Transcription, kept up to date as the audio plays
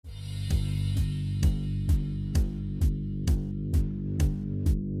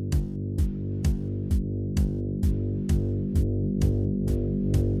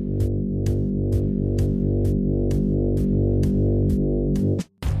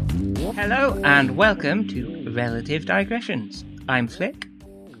Hello and welcome to Relative Digressions. I'm Flick.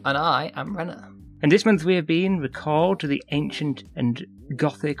 And I am Renner. And this month we have been recalled to the ancient and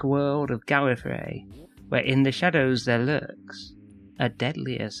gothic world of Gallifrey, where in the shadows there lurks a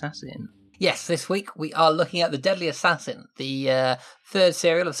deadly assassin. Yes, this week we are looking at The Deadly Assassin, the third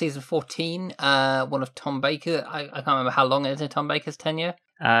serial of season 14, one of Tom Baker. I can't remember how long it is in Tom Baker's tenure.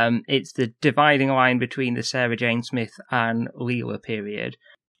 It's the dividing line between the Sarah Jane Smith and Leela period.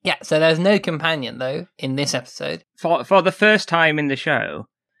 Yeah, so there's no companion, though, in this episode. For the first time in the show,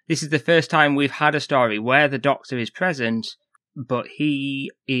 this is the first time we've had a story where the Doctor is present, but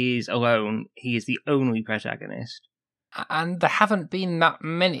he is alone. He is the only protagonist. And there haven't been that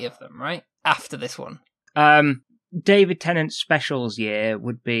many of them, right? After this one. David Tennant's specials year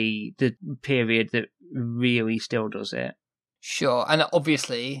would be the period that really still does it. Sure, and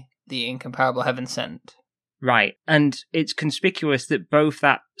obviously the incomparable Heaven Sent. Right, and it's conspicuous that both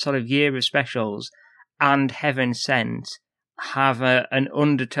that sort of year of specials and Heaven Sent have an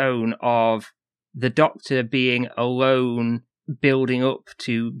undertone of the Doctor being alone, building up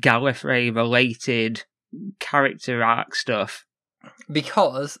to Gallifrey-related character arc stuff.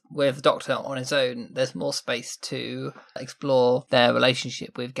 Because with the Doctor on his own, there's more space to explore their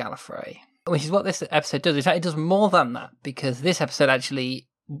relationship with Gallifrey. Which is what this episode does. In fact, it does more than that, because this episode actually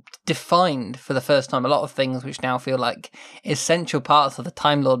defined for the first time a lot of things which now feel like essential parts of the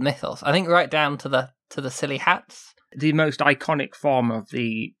Time Lord mythos. I think right down to the silly hats. The most iconic form of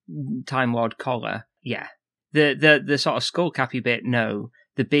the Time Lord collar, yeah. The sort of skullcappy bit, no.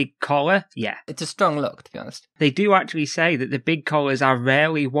 The big collar, yeah. It's a strong look, to be honest. They do actually say that the big collars are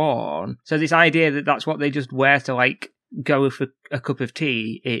rarely worn. So this idea that that's what they just wear to, like, go for a cup of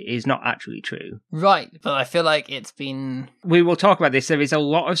tea is not actually true. Right, but I feel like it's been... We will talk about this. There is a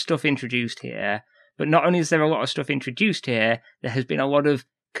lot of stuff introduced here, but not only is there a lot of stuff introduced here, there has been a lot of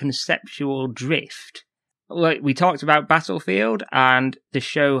conceptual drift. Like, we talked about Battlefield and the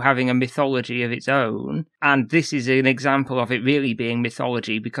show having a mythology of its own, and this is an example of it really being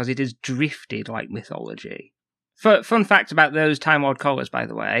mythology because it has drifted like mythology. Fun fact about those Time Lord collars, by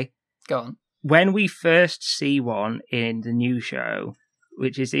the way. Go on. When we first see one in the new show,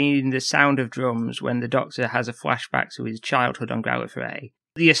 which is in The Sound of Drums, when the Doctor has a flashback to his childhood on Gallifrey,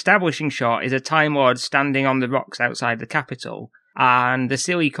 the establishing shot is a Time Lord standing on the rocks outside the capital, and the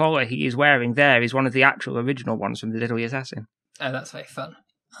silly collar he is wearing there is one of the actual original ones from The Deadly Assassin. Oh, that's very fun.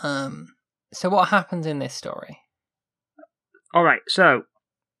 So what happens in this story? Alright, so,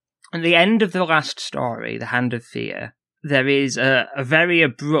 at the end of the last story, The Hand of Fear, there is a very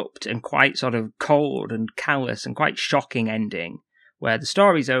abrupt and quite sort of cold and callous and quite shocking ending, where the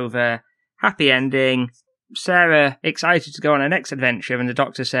story's over, happy ending, Sarah excited to go on her next adventure, and the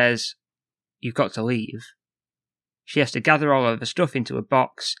Doctor says, "You've got to leave." She has to gather all of her stuff into a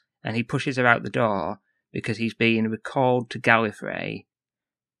box, and he pushes her out the door, because he's being recalled to Gallifrey,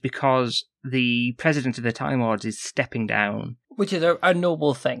 because the president of the Time Lords is stepping down. Which is a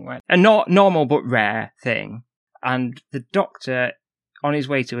normal thing, right? A normal but rare thing. And the Doctor, on his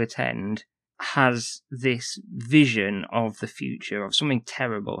way to attend, has this vision of the future, of something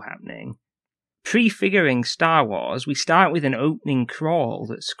terrible happening. Prefiguring Star Wars, we start with an opening crawl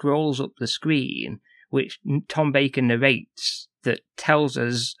that scrolls up the screen, which Tom Baker narrates, that tells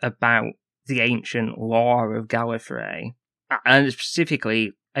us about the ancient lore of Gallifrey. And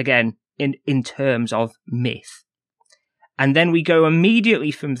specifically, again, in terms of myth. And then we go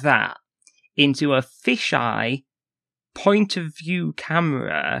immediately from that into a fisheye point-of-view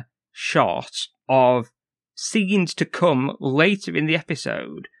camera shot of scenes to come later in the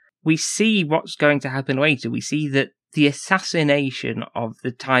episode. We see what's going to happen later. We see that the assassination of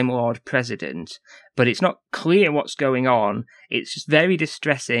the Time Lord president, but it's not clear what's going on. It's just very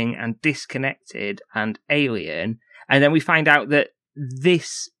distressing and disconnected and alien. And then we find out that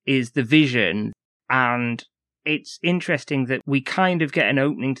this is the vision, and it's interesting that we kind of get an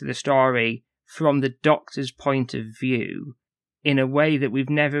opening to the story from the Doctor's point of view in a way that we've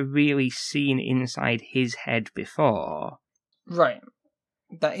never really seen inside his head before. Right.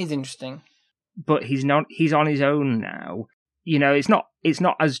 That is interesting. But he's on his own now. You know, it's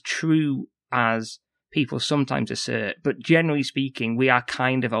not as true as people sometimes assert, but generally speaking, we are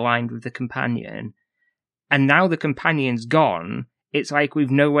kind of aligned with the companion. And now the companion's gone, it's like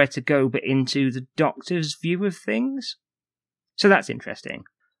we've nowhere to go but into the Doctor's view of things. So that's interesting.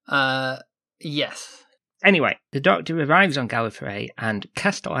 Yes. Anyway, the Doctor arrives on Gallifrey, and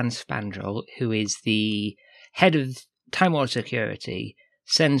Castellan Spandrel, who is the head of Time Lord security,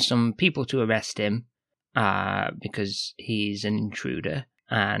 sends some people to arrest him, because he's an intruder,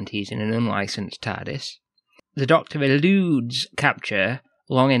 and he's in an unlicensed TARDIS. The Doctor eludes capture,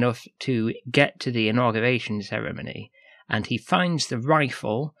 long enough to get to the inauguration ceremony, and he finds the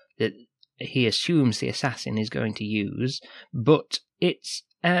rifle that he assumes the assassin is going to use, but it's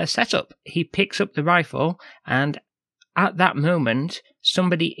a setup. He picks up the rifle, and at that moment,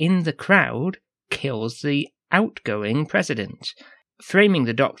 somebody in the crowd kills the outgoing president, framing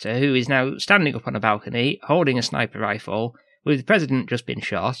the Doctor, who is now standing up on a balcony, holding a sniper rifle, with the president just been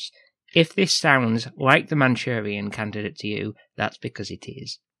shot. If this sounds like the Manchurian Candidate to you, that's because it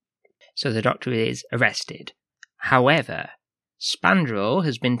is. So the Doctor is arrested. However, Spandrel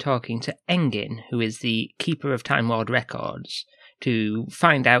has been talking to Engin, who is the keeper of Time Lord records, to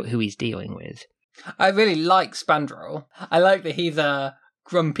find out who he's dealing with. I really like Spandrel. I like that he's a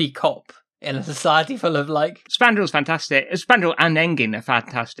grumpy cop in a society full of, like... Spandrel's fantastic. Spandrel and Engin are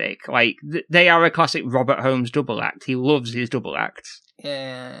fantastic. Like, they are a classic Robert Holmes double act. He loves his double acts.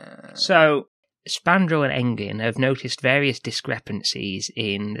 Yeah. So, Spandrel and Engin have noticed various discrepancies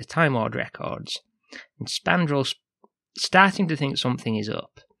in the Time Lord records, and Spandrel's starting to think something is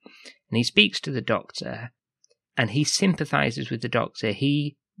up. And he speaks to the Doctor, and he sympathises with the Doctor.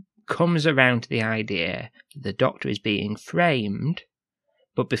 He comes around to the idea that the Doctor is being framed,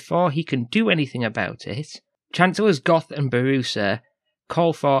 but before he can do anything about it, Chancellors Goth and Barusa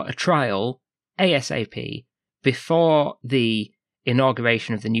call for a trial ASAP before the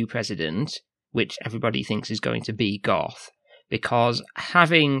inauguration of the new president, which everybody thinks is going to be Goth, because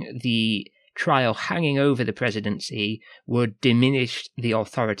having the trial hanging over the presidency would diminish the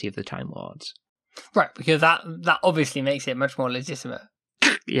authority of the Time Lords. Right, because that obviously makes it much more legitimate.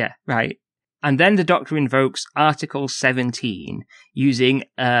 Yeah, right. And then the Doctor invokes Article 17, using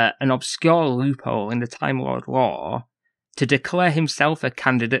an obscure loophole in the Time Lord law to declare himself a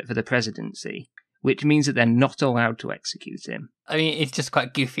candidate for the presidency, which means that they're not allowed to execute him. I mean, it's just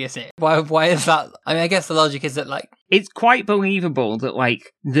quite goofy, isn't it? Why is that? I mean, I guess the logic is that, like... It's quite believable that,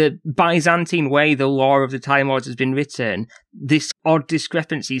 like, the Byzantine way the law of the Time Lords has been written, this odd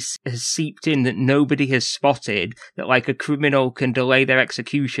discrepancy has seeped in that nobody has spotted, that, like, a criminal can delay their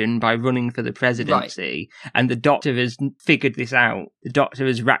execution by running for the presidency, right. And the Doctor has figured this out. The Doctor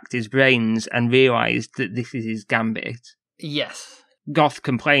has racked his brains and realised that this is his gambit. Yes. Goth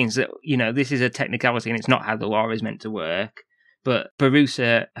complains that, you know, this is a technicality and it's not how the law is meant to work. But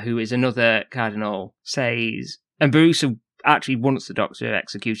Barusa, who is another cardinal, says... And Barusa actually wants the Doctor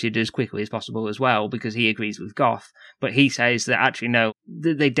executed as quickly as possible as well, because he agrees with Goth. But he says that actually, no,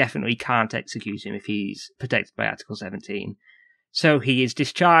 they definitely can't execute him if he's protected by Article 17. So he is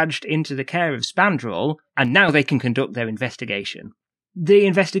discharged into the care of Spandrel, and now they can conduct their investigation. The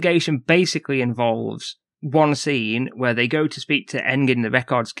investigation basically involves one scene where they go to speak to Engin, the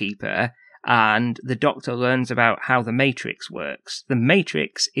records keeper, and the Doctor learns about how the Matrix works. The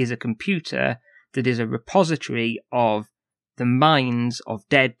Matrix is a computer that is a repository of the minds of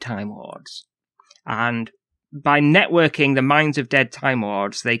dead Time Lords. And by networking the minds of dead Time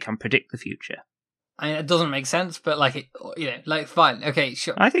Lords, they can predict the future. I mean, it doesn't make sense, but fine, okay,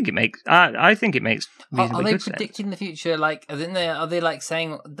 sure. I think it makes reasonably Are they good predicting sense. the future? Like, are they like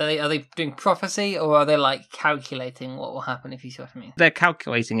saying, are they doing prophecy, or are they like calculating what will happen? If you see what I mean, they're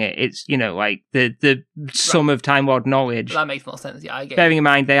calculating it. It's like the sum of Time Lord knowledge. That makes more sense. Yeah, I get. Bearing in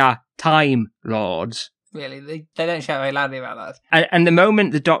mind they are Time Lords. Really, they don't shout very loudly about that. And the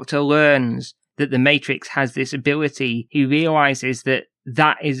moment the Doctor learns that the Matrix has this ability, he realizes that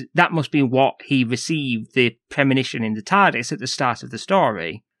must be what he received the premonition in the TARDIS at the start of the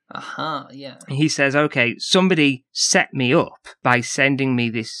story. Yeah. He says, okay, somebody set me up by sending me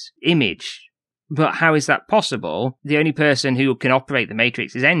this image. But how is that possible? The only person who can operate the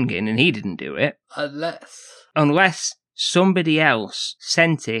Matrix is Engin, and he didn't do it. Unless somebody else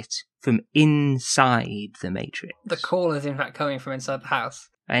sent it from inside the Matrix. The call is in fact coming from inside the house.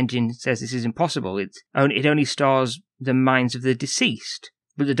 Engin says this is impossible. It only stores the minds of the deceased.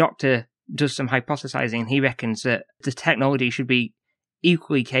 But the Doctor does some hypothesizing, and he reckons that the technology should be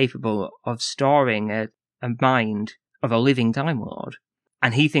equally capable of storing a mind of a living Time Lord.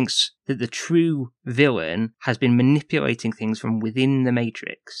 And he thinks that the true villain has been manipulating things from within the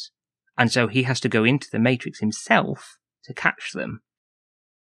Matrix. And so he has to go into the Matrix himself to catch them.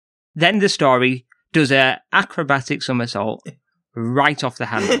 Then the story does an acrobatic somersault right off the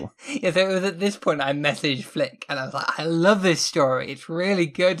handle. Yeah, so it was at this point I messaged Flick and I was like, I love this story. It's really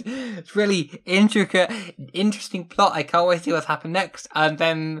good. It's really intricate, interesting plot. I can't wait to see what's happened next. And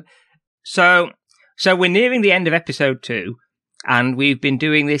then... So we're nearing the end of episode 2, and we've been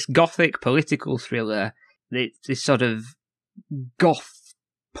doing this gothic political thriller, this sort of goth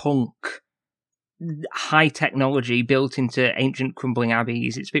punk high technology built into ancient crumbling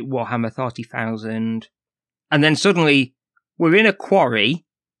abbeys. It's a bit Warhammer 40,000. And then suddenly we're in a quarry,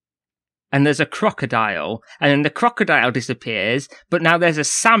 and there's a crocodile, and then the crocodile disappears, but now there's a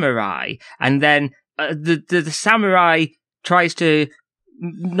samurai, and then the samurai tries to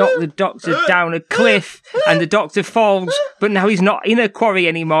knock the doctor down a cliff, and the doctor falls, but now he's not in a quarry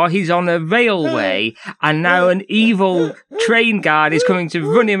anymore, he's on a railway, and now an evil train guard is coming to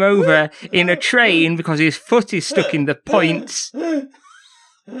run him over in a train because his foot is stuck in the points.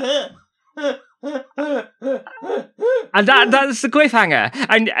 And that's the cliffhanger.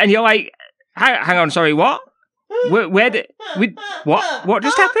 And you're like, hang on, sorry, what? Where did... What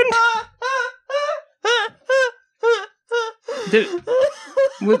just happened?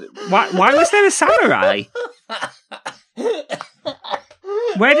 Why was there a samurai?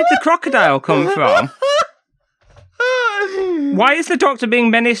 Where did the crocodile come from? Why is the Doctor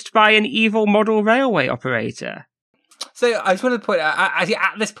being menaced by an evil model railway operator? So I just wanted to point out,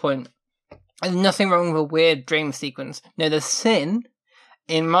 at this point, there's nothing wrong with a weird dream sequence. No, the sin,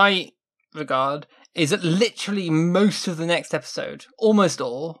 in my regard, is that literally most of the next episode, almost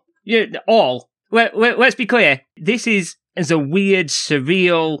all. Yeah, all. Let's be clear. This is as a weird,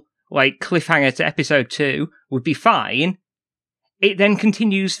 surreal, like, cliffhanger to episode 2 would be fine. It then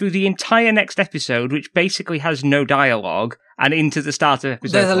continues through the entire next episode, which basically has no dialogue, and into the start of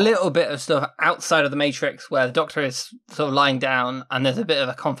episode 4. There's a little bit of stuff outside of the Matrix where the Doctor is sort of lying down, and there's a bit of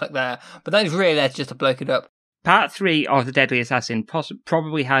a conflict there, but that is really there just to bloke it up. Part 3 of The Deadly Assassin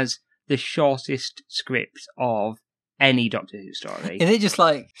probably has the shortest script of any Doctor Who story. Is it just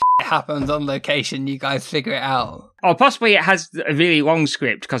like, it happens on location, you guys figure it out? Or possibly it has a really long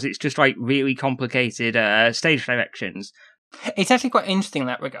script, because it's just like really complicated stage directions. It's actually quite interesting in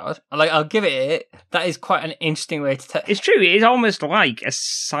that regard. Like, I'll give it. That is quite an interesting way to It's true. It is almost like a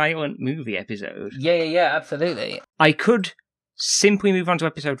silent movie episode. Yeah, absolutely. I could simply move on to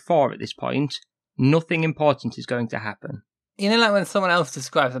episode 4 at this point. Nothing important is going to happen. You know, like when someone else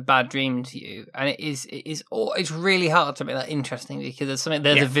describes a bad dream to you, and it's really hard to make that interesting because there's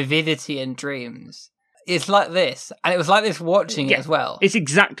a vividity in dreams. It's like this, and it was like this watching it as well. That's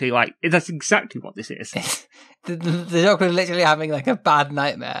exactly what this is. The Doctor is literally having like a bad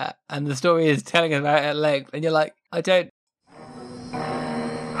nightmare, and the story is telling about it at length, and you're like, I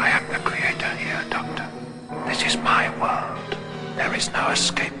am the creator here, Doctor. This is my world. There is no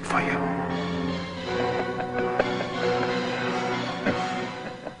escape for you.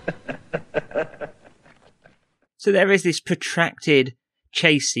 So there is this protracted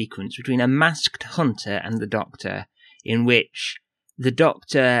chase sequence between a masked hunter and the Doctor, in which the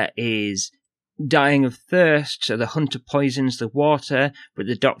Doctor is dying of thirst, so the hunter poisons the water, but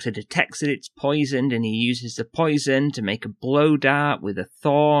the Doctor detects that it's poisoned, and he uses the poison to make a blow dart with a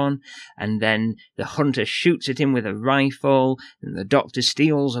thorn, and then the hunter shoots at him with a rifle, and the Doctor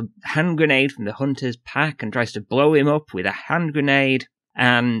steals a hand grenade from the hunter's pack and tries to blow him up with a hand grenade,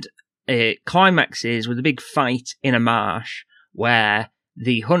 and it climaxes with a big fight in a marsh, where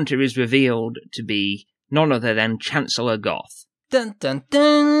the hunter is revealed to be none other than Chancellor Goth. Dun dun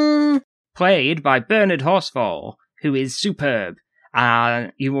dun! Played by Bernard Horsfall, who is superb.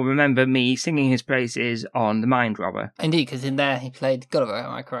 You will remember me singing his praises on The Mind Robber. Indeed, because in there he played Gulliver,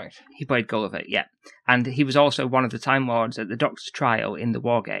 am I correct? He played Gulliver, yeah. And he was also one of the Time Lords at the Doctor's trial in the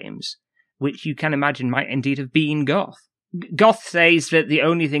War Games, which you can imagine might indeed have been Goth. Goth says that the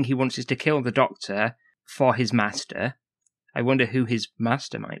only thing he wants is to kill the Doctor for his master. I wonder who his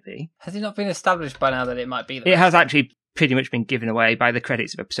master might be. Has it not been established by now that it might be It has actually pretty much been given away by the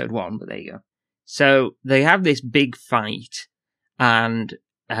credits of episode 1, but there you go. So they have this big fight, and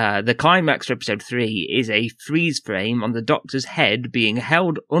the climax for episode 3 is a freeze frame on the Doctor's head being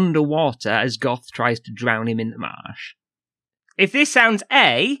held underwater as Goth tries to drown him in the marsh. If this sounds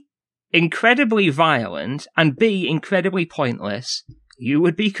A, incredibly violent, and B, incredibly pointless, you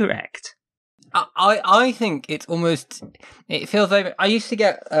would be correct. I think it's almost, it feels like, I used to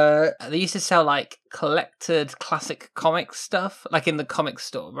get, they used to sell like collected classic comics stuff, like in the comic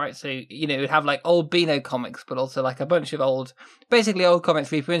store, right? So, you know, it would have like old Beano comics, but also like a bunch of basically old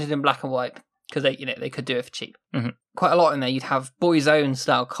comics reprinted in black and white, because they could do it for cheap. Mm-hmm. Quite a lot in there, you'd have Boy's Own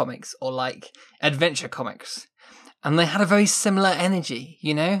style comics, or like adventure comics. And they had a very similar energy,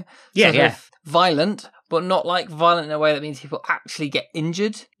 you know? Yeah. Violent, but not like violent in a way that means people actually get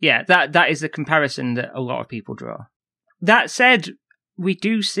injured. Yeah, that is the comparison that a lot of people draw. That said, we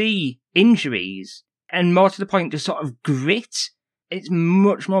do see injuries, and more to the point, just sort of grit. It's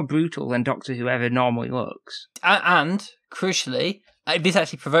much more brutal than Doctor Who ever normally looks. And crucially, this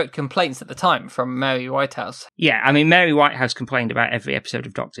actually provoked complaints at the time from Mary Whitehouse. Yeah, I mean, Mary Whitehouse complained about every episode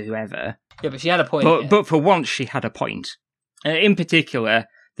of Doctor Who ever. Yeah, but she had a point. But for once, she had a point. In particular,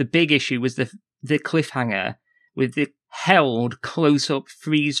 the big issue was the cliffhanger with the held close-up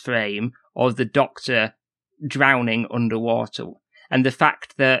freeze frame of the Doctor drowning underwater. And the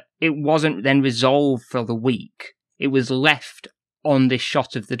fact that it wasn't then resolved for the week, it was left on this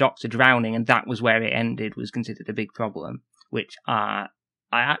shot of the Doctor drowning, and that was where it ended, was considered a big problem, which I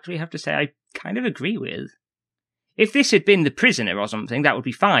actually have to say I kind of agree with. If this had been The Prisoner or something, that would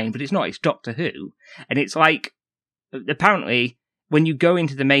be fine, but it's not, it's Doctor Who. And it's like, apparently, when you go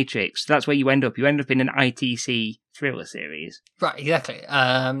into the Matrix, that's where you end up. You end up in an ITC thriller series. Right, exactly.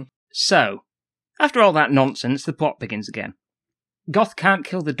 So, after all that nonsense, the plot begins again. Goth can't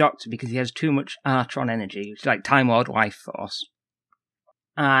kill the Doctor because he has too much Artron energy, which is like Time Lord life force.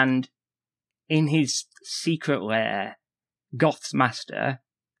 And in his secret lair, Goth's master,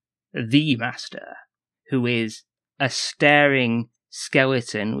 the Master, who is a staring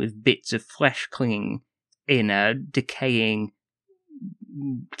skeleton with bits of flesh clinging in a decaying,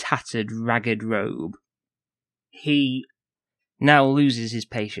 tattered, ragged robe, he now loses his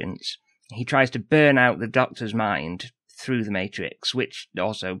patience. He tries to burn out the Doctor's mind through the Matrix, which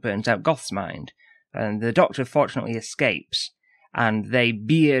also burns out Goth's mind. And the Doctor fortunately escapes, and they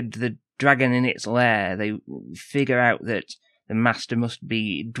beard the dragon in its lair. They figure out that the Master must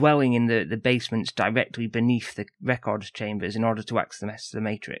be dwelling in the basements directly beneath the records chambers in order to access the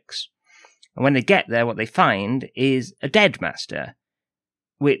Matrix. And when they get there, what they find is a dead Master,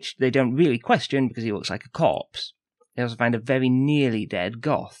 which they don't really question because he looks like a corpse. They also find a very nearly dead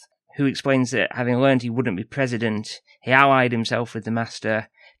Goth, who explains that having learned he wouldn't be president, he allied himself with the Master,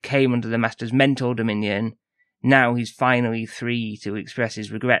 came under the Master's mental dominion. Now he's finally free to express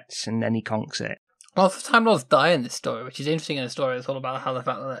his regrets, and then he conks it. Well, the Time Lords die in this story, which is interesting in the story. It's all about how the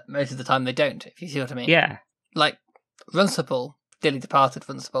fact that most of the time they don't, if you see what I mean. Yeah. Like, Runcible, dearly departed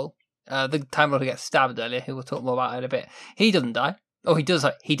Runcible, the Time Lord who gets stabbed earlier, who we'll talk more about in a bit, he doesn't die. Oh, he does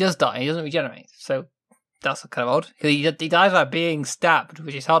die, he doesn't regenerate. So that's kind of odd. He dies by being stabbed,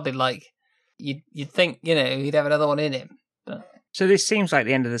 which is hardly like, you'd think, he'd have another one in him. But... So this seems like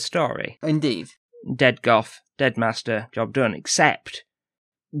the end of the story. Indeed. Dead Goth, dead Master, job done, except...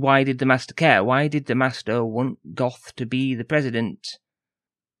 why did the Master care? Why did the Master want Goth to be the president?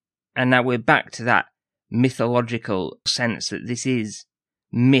 And now we're back to that mythological sense that this is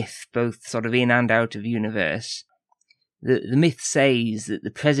myth, both sort of in and out of universe. The myth says that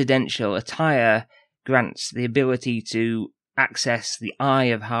the presidential attire grants the ability to access the Eye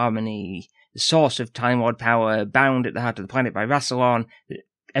of Harmony, the source of Time Lord power bound at the heart of the planet by Rassilon, that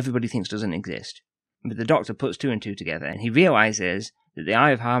everybody thinks doesn't exist. But the Doctor puts two and two together, and he realizes that the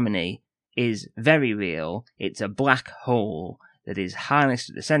Eye of Harmony is very real. It's a black hole that is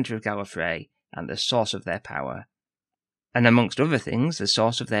harnessed at the centre of Gallifrey and the source of their power. And amongst other things, the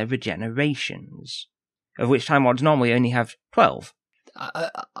source of their regenerations, of which Time Lords normally only have 12. I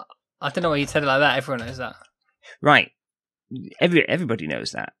don't know why you said it like that. Everyone knows that. Right. Everybody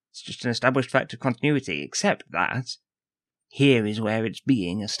knows that. It's just an established fact of continuity, except that here is where it's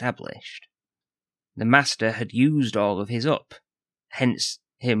being established. The Master had used all of his up, hence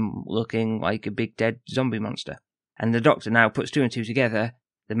him looking like a big dead zombie monster. And the Doctor now puts two and two together.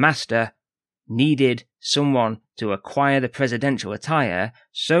 The Master needed someone to acquire the presidential attire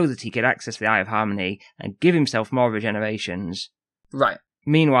so that he could access the Eye of Harmony and give himself more regenerations. Right.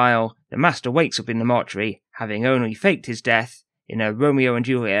 Meanwhile, the Master wakes up in the mortuary, having only faked his death in a Romeo and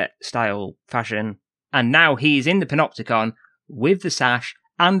Juliet style fashion, and now he's in the Panopticon with the sash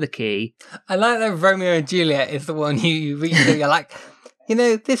and the key. I like that Romeo and Juliet is the one you read and you're like,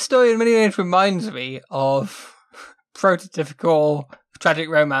 this story in many ways reminds me of prototypical tragic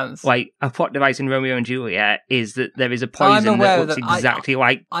romance. Like, a plot device in Romeo and Juliet is that there is a poison that looks exactly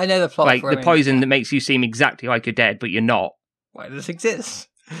like... I know the plot. Like, the poison that makes you seem exactly like you're dead, but you're not. Why does this exist?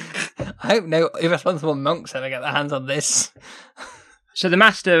 I hope no irresponsible monks ever get their hands on this. So the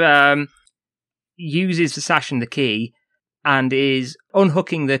Master uses the sash and the key and is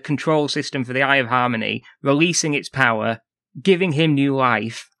unhooking the control system for the Eye of Harmony, releasing its power, giving him new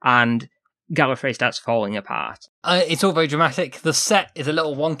life, and Gallifrey starts falling apart. It's all very dramatic. The set is a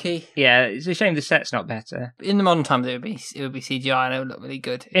little wonky. Yeah, it's a shame the set's not better. In the modern times, it would be CGI and it would look really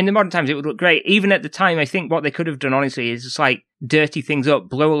good. In the modern times, it would look great. Even at the time, I think what they could have done, honestly, is just like dirty things up,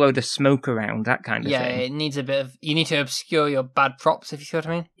 blow a load of smoke around, that kind of thing. Yeah, it needs a bit of... You need to obscure your bad props, if you see what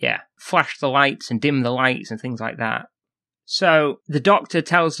I mean. Yeah, flash the lights and dim the lights and things like that. So the Doctor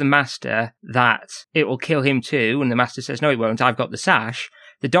tells the Master that it will kill him too, and the Master says, no, it won't, I've got the sash.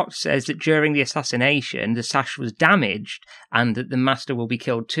 The Doctor says that during the assassination, the sash was damaged and that the Master will be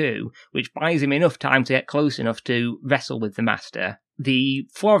killed too, which buys him enough time to get close enough to wrestle with the Master. The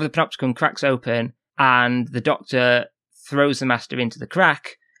floor of the Panopticon cracks open and the Doctor throws the Master into the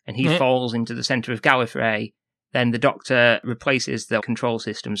crack and he falls into the centre of Gallifrey Then the Doctor replaces the control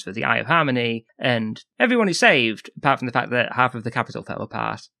systems for the Eye of Harmony, and everyone is saved, apart from the fact that half of the capital fell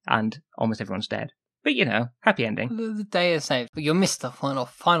apart, and almost everyone's dead. But, happy ending. The day is saved. But you missed the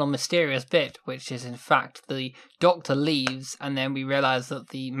final mysterious bit, which is, in fact, the Doctor leaves, and then we realise that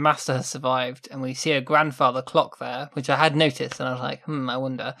the Master has survived, and we see a grandfather clock there, which I had noticed, and I was like, I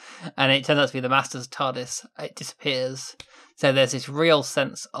wonder. And it turns out to be the Master's TARDIS. It disappears. So there's this real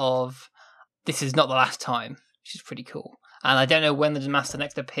sense of, this is not the last time, which is pretty cool. And I don't know when the Master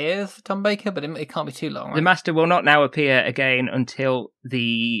next appears for Tom Baker, but it can't be too long, right? The Master will not now appear again until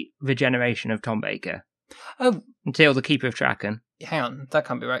the regeneration of Tom Baker. Oh. Until the Keeper of Traken. Hang on, that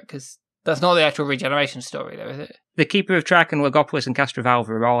can't be right, because that's not the actual regeneration story, though, is it? The Keeper of Traken, Logopolis, and Castrovalva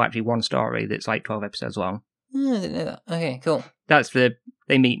are all actually one story that's like 12 episodes long. I didn't know that. Okay, cool. That's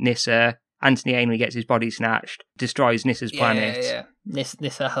they meet Nyssa, Anthony Ainley gets his body snatched, destroys Nissa's planet. Yeah.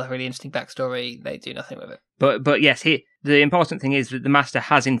 Nyssa has a really interesting backstory. They do nothing with it. But yes, the important thing is that the Master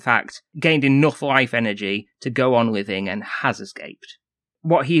has in fact gained enough life energy to go on living and has escaped.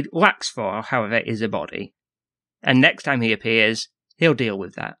 What he lacks for, however, is a body. And next time he appears, he'll deal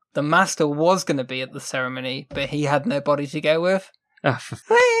with that. The Master was going to be at the ceremony, but he had no body to go with. I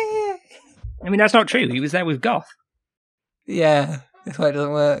mean, that's not true. He was there with Goth. Yeah, that's why it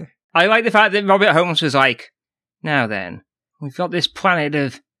doesn't work. I like the fact that Robert Holmes was like, now then, we've got this planet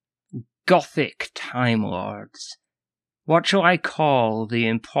of Gothic Time Lords. What shall I call the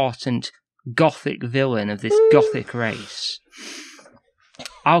important Gothic villain of this Gothic race?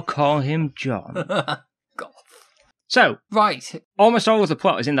 I'll call him John. Goth. So, right. Almost all of the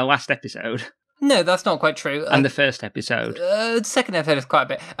plot is in the last episode. No, that's not quite true. And the first episode. The second episode is quite a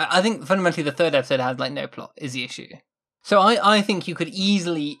bit. I think fundamentally the third episode has no plot, is the issue. So I think you could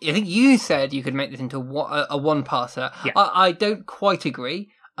easily... I think you said you could make this into a one-parter. Yeah. I don't quite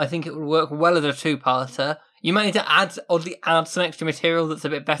agree. I think it would work well as a two-parter. You might need to add some extra material that's a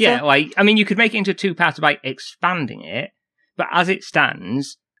bit better. Yeah, you could make it into a two-parter by expanding it, but as it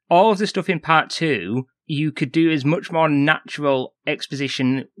stands, all of the stuff in part 2, you could do as much more natural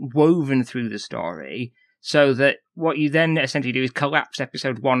exposition woven through the story, so that what you then essentially do is collapse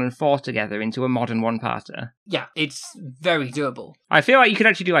episode 1 and 4 together into a modern one-parter. Yeah, it's very doable. I feel like you could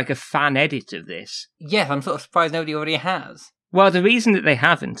actually do a fan edit of this. Yeah, I'm sort of surprised nobody already has. Well, the reason that they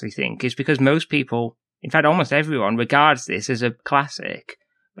haven't, I think, is because most people, in fact almost everyone, regards this as a classic.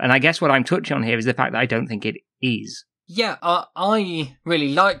 And I guess what I'm touching on here is the fact that I don't think it is. Yeah, I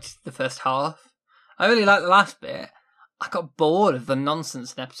really liked the first half. I really liked the last bit. I got bored of the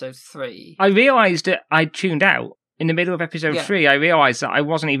nonsense in episode 3. I realised that I tuned out. In the middle of episode 3, I realised that I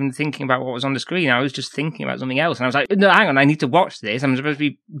wasn't even thinking about what was on the screen. I was just thinking about something else. And I was like, no, hang on, I need to watch this. I'm supposed to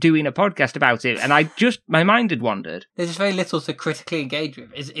be doing a podcast about it. And my mind had wandered. There's just very little to critically engage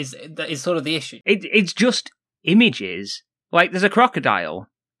with, is sort of the issue. It's just images. Like, there's a crocodile,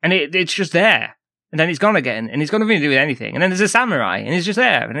 and it's just there. And then it's gone again, and it's got nothing to do with anything. And then there's a samurai, and it's just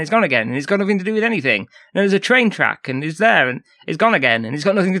there, and it's gone again, and it's got nothing to do with anything. And there's a train track, and it's there, and it's gone again, and it's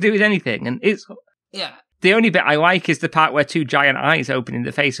got nothing to do with anything. And it's... Yeah. The only bit I like is the part where 2 giant eyes open in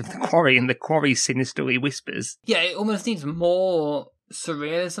the face of the quarry, and the quarry sinisterly whispers. Yeah, it almost needs more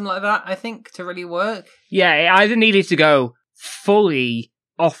surrealism like that, I think, to really work. Yeah, it either needed to go fully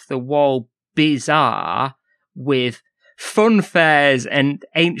off-the-wall bizarre with funfairs and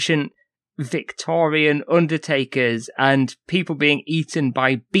ancient Victorian undertakers and people being eaten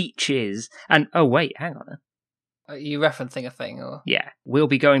by beaches and... Oh, wait, hang on. Are you referencing a thing, or...? Yeah, we'll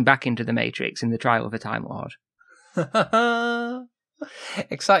be going back into the Matrix in the Trial of a Time Lord.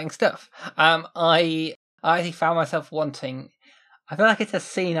 Exciting stuff. I found myself wanting... I feel like it's a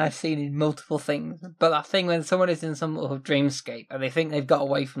scene I've seen in multiple things, but that thing when someone is in some sort of dreamscape and they think they've got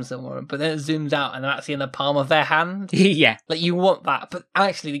away from someone, but then it zooms out and they're actually in the palm of their hand. Yeah. Like, you want that, but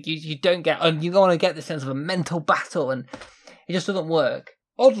actually you don't get... And you want to get the sense of a mental battle, and it just doesn't work.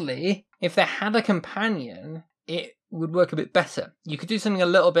 Oddly, if they had a companion, it would work a bit better. You could do something a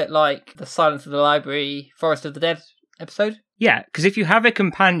little bit like the Silence of the Library, Forest of the Dead episode. Yeah, because if you have a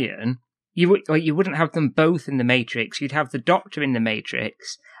companion... You wouldn't have them both in the Matrix. You'd have the Doctor in the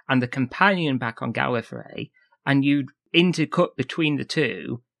Matrix and the companion back on Gallifrey, and you'd intercut between the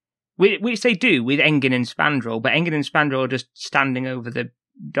two, which they do with Engin and Spandrel, but Engin and Spandrel are just standing over the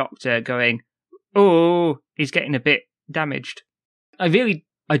Doctor going, oh, he's getting a bit damaged. I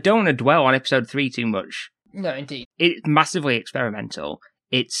don't want to dwell on episode 3 too much. No, indeed. It's massively experimental.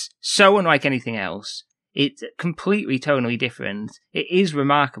 It's so unlike anything else. It's completely tonally different. It is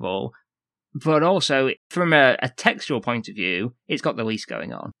remarkable. But also, from a textual point of view, it's got the least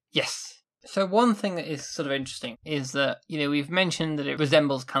going on. Yes. So one thing that is sort of interesting is that, we've mentioned that it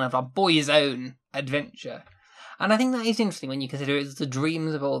resembles kind of a boy's own adventure. And I think that is interesting when you consider it's the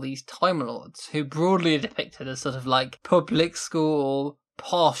dreams of all these Time Lords, who broadly are depicted as sort of like public school,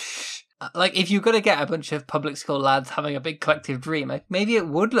 posh. Like, if you're going to get a bunch of public school lads having a big collective dream, like, maybe it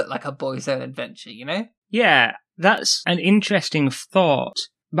would look like a boys' own adventure, you know? Yeah, that's an interesting thought.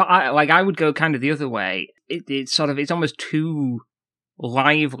 But I would go kind of the other way. It's almost too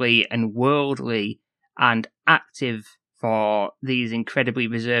lively and worldly and active for these incredibly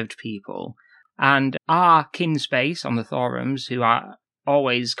reserved people. And our kin space on the forums, who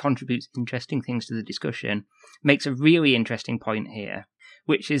always contributes interesting things to the discussion, makes a really interesting point here,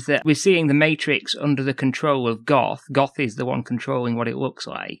 which is that we're seeing the Matrix under the control of Goth. Goth is the one controlling what it looks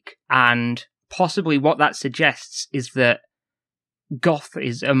like. And possibly what that suggests is that Goth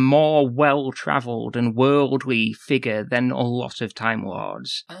is a more well-travelled and worldly figure than a lot of Time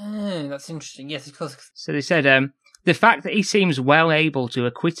Lords. Oh, that's interesting. Yes, of course. So they said, the fact that he seems well able to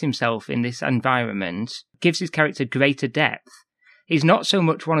acquit himself in this environment gives his character greater depth. He's not so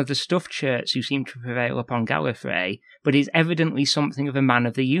much one of the stuffed shirts who seem to prevail upon Gallifrey, but is evidently something of a man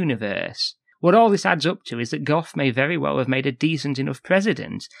of the universe. What all this adds up to is that Goth may very well have made a decent enough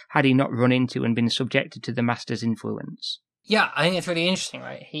president had he not run into and been subjected to the Master's influence. Yeah, I think it's really interesting,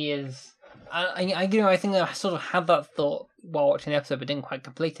 right? He is... I think I sort of had that thought while watching the episode, but didn't quite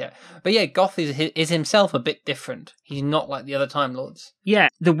complete it. But yeah, Goth is himself a bit different. He's not like the other Time Lords. Yeah,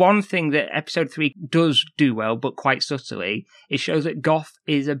 the one thing that Episode 3 does do well, but quite subtly, is shows that Goth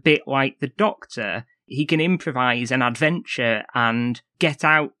is a bit like the Doctor. He can improvise and adventure and get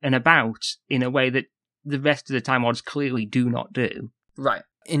out and about in a way that the rest of the Time Lords clearly do not do. Right,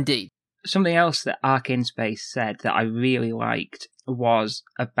 indeed. Something else that Arcane Space said that I really liked was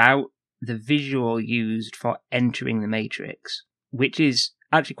about the visual used for entering the Matrix, which is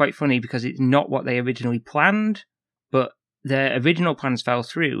actually quite funny because it's not what they originally planned, but their original plans fell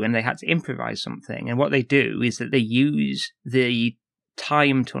through and they had to improvise something. And what they do is that they use the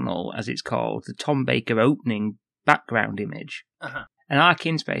time tunnel, as it's called, the Tom Baker opening background image. Uh-huh. And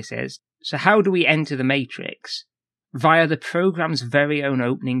Arcane Space says, so how do we enter the Matrix? Via the program's very own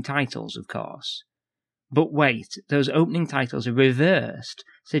opening titles, of course. But wait, those opening titles are reversed,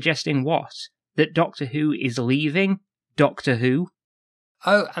 suggesting what? That Doctor Who is leaving Doctor Who?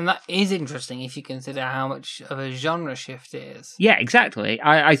 Oh, and that is interesting if you consider how much of a genre shift it is. Yeah, exactly.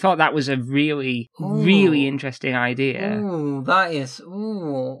 I thought that was a really, really interesting idea. Ooh, that is...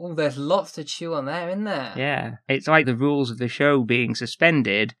 Ooh, there's lots to chew on there, isn't there? Yeah, it's like the rules of the show being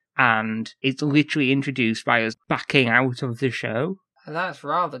suspended, and it's literally introduced by us backing out of the show. That's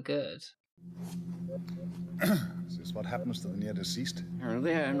rather good. Is this what happens to the near deceased?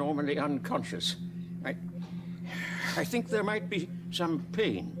 They're normally unconscious. I think there might be some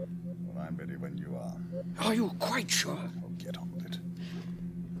pain. Well, I'm ready when you are. Are you quite sure? Oh, get on with it.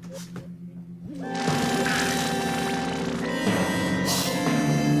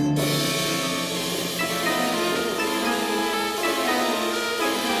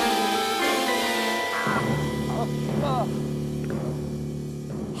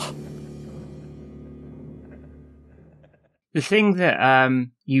 The thing that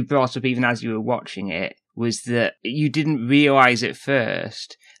you brought up even as you were watching it was that you didn't realise at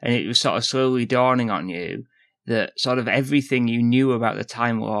first, and it was sort of slowly dawning on you, that sort of everything you knew about the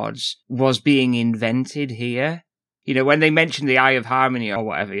Time Lords was being invented here. You know, when they mentioned the Eye of Harmony or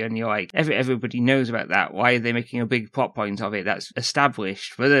whatever, and you're like, everybody knows about that. Why are they making a big plot point of it? That's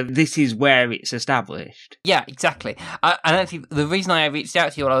established. But this is where it's established. Yeah, exactly. And actually, the reason I reached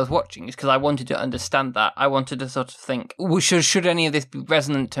out to you while I was watching is because I wanted to understand that. I wanted to sort of think, well, should any of this be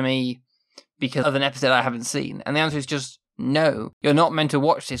resonant to me because of an episode I haven't seen? And the answer is just no. You're not meant to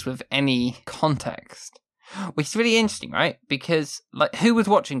watch this with any context. Which is really interesting, right? Because, like, who was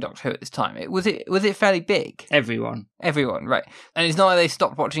watching Doctor Who at this time? Was it fairly big? Everyone, right? And it's not like they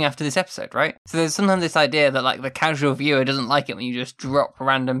stopped watching after this episode, right? So there's sometimes this idea that, like, the casual viewer doesn't like it when you just drop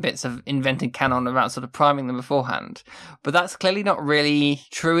random bits of invented canon without sort of priming them beforehand. But that's clearly not really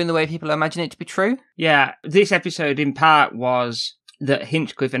true in the way people imagine it to be true. Yeah, this episode in part was that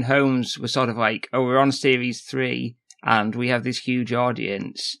Hinchcliffe and Holmes were sort of like, oh, we're on Series 3 and we have this huge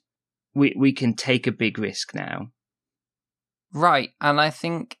audience. We can take a big risk now. Right, and I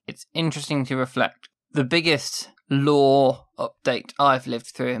think it's interesting to reflect. The biggest lore update I've lived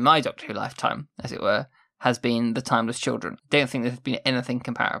through in my Doctor Who lifetime, as it were, has been The Timeless Children. I don't think there's been anything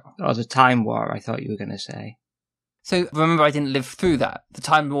comparable. Or The Time War, I thought you were going to say. So, remember, I didn't live through that. The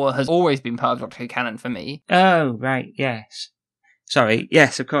Time War has always been part of Doctor Who canon for me. Oh, right, yes. Sorry,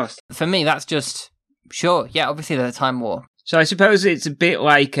 yes, of course. For me, that's just, sure, yeah, obviously there's a Time War. So I suppose it's a bit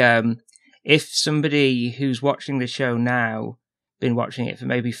like if somebody who's watching the show now, been watching it for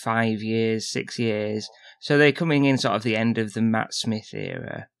maybe 5 years, 6 years, So they're coming in sort of the end of the Matt Smith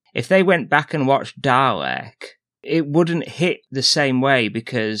era. If they went back and watched Dalek, it wouldn't hit the same way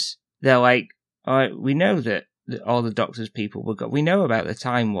because they're like, all right, we know that all the Doctor's people were we know about the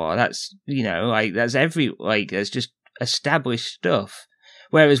Time War. That's, that's that's just established stuff.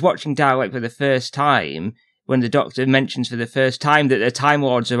 Whereas watching Dalek for the first time, when the Doctor mentions for the first time that the Time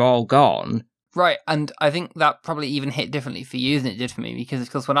Lords are all gone. Right, and I think that probably even hit differently for you than it did for me, because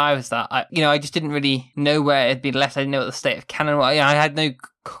of course when I was that, I just didn't really know where it had been left. I didn't know what the state of canon was. I had no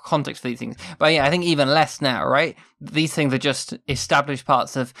context for these things. But yeah, I think even less now, right? These things are just established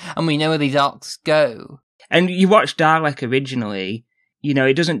parts of, and we know where these arcs go. And you watch Dalek originally,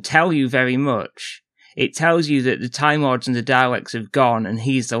 it doesn't tell you very much. It tells you that the Time Lords and the Daleks have gone, and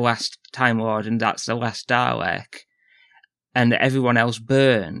he's the last Time Lord, and that's the last Dalek. And everyone else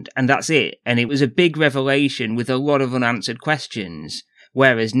burned, and that's it. And it was a big revelation with a lot of unanswered questions.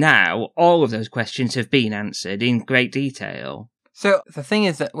 Whereas now, all of those questions have been answered in great detail. So the thing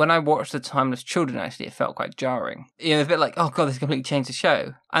is that when I watched The Timeless Children, actually, it felt quite jarring. It was a bit like, oh god, this completely changed the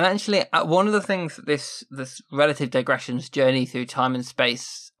show. And actually, one of the things that this relative digression's journey through time and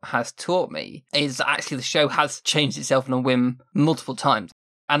space has taught me is that actually the show has changed itself on a whim multiple times.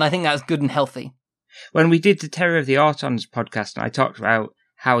 And I think that's good and healthy. When we did the Terror of the Autons podcast, and I talked about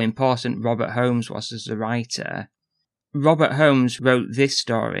how important Robert Holmes was as a writer, Robert Holmes wrote this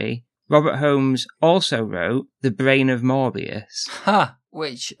story. Robert Holmes also wrote The Brain of Morbius. Ha!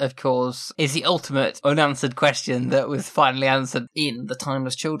 Which, of course, is the ultimate unanswered question that was finally answered in The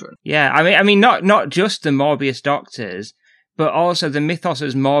Timeless Children. Yeah, I mean, not just the Morbius doctors, but also the mythos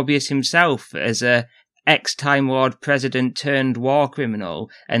as Morbius himself as a ex-Time Lord president turned war criminal,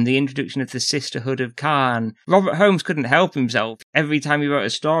 and the introduction of the Sisterhood of Khan. Robert Holmes couldn't help himself. Every time he wrote a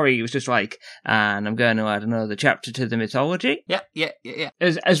story, he was just like, and I'm going to add another chapter to the mythology. Yeah.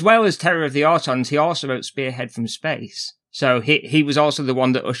 As well as Terror of the Autons, he also wrote Spearhead from Space. So he was also the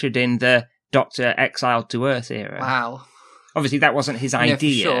one that ushered in the Doctor exiled to Earth era. Wow. Obviously, that wasn't his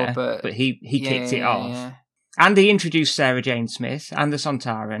idea, for sure, but he kicked it off. Yeah. And he introduced Sarah Jane Smith and the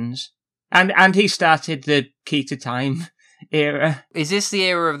Sontarans. And he started the Key to Time era. Is this the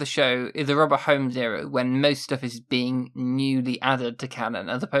era of the show, the Robert Holmes era, when most stuff is being newly added to canon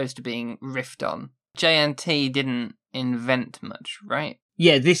as opposed to being riffed on? JNT didn't invent much, right?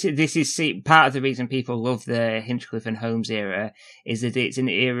 Yeah, this is part of the reason people love the Hinchcliffe and Holmes era is that it's an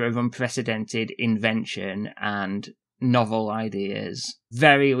era of unprecedented invention and novel ideas.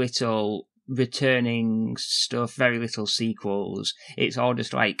 Very little returning stuff, very little sequels. It's all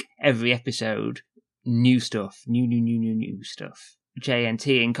just like every episode, new stuff, new stuff.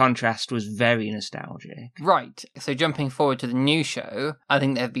 JNT, in contrast, was very nostalgic. Right. So jumping forward to the new show, I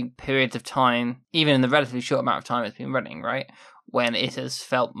think there have been periods of time, even in the relatively short amount of time it's been running, right, when it has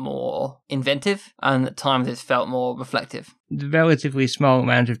felt more inventive and at times it's felt more reflective. The relatively small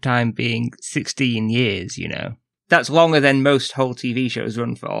amount of time being 16 years, That's longer than most whole TV shows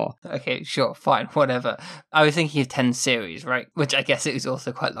run for. Okay, sure, fine, whatever. I was thinking of 10 series, right? Which I guess it was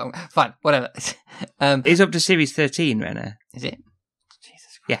also quite long. Fine, whatever. It's up to series 13, Renner. Is it?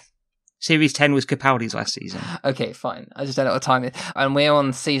 Jesus Christ. Yeah. Series 10 was Capaldi's last season. Okay, fine. I just don't know what time it is. And we're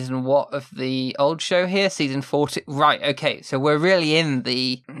on season what of the old show here? Season 40? Right, okay. So we're really in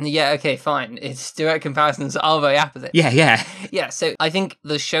the... Yeah, okay, fine. Its direct comparisons are very opposite. Yeah. Yeah, so I think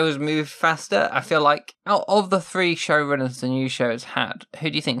the show's moved faster. I feel like out of the 3 showrunners the new show has had, who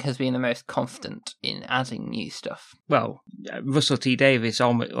do you think has been the most confident in adding new stuff? Well, Russell T Davies,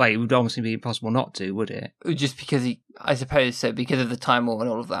 it would almost be impossible not to, would it? Just because I suppose so, because of the Time War and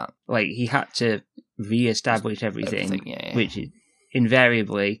all of that. He had to re-establish everything. Yeah. Which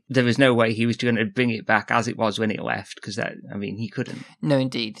invariably, there was no way he was going to bring it back as it was when it left, because he couldn't. No,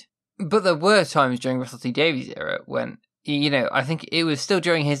 indeed. But there were times during Russell T Davies' era when, I think it was still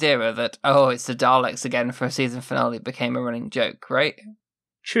during his era that, it's the Daleks again for a season finale became a running joke, right?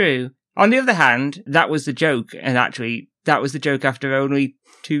 True. On the other hand, that was the joke, and actually, that was the joke after only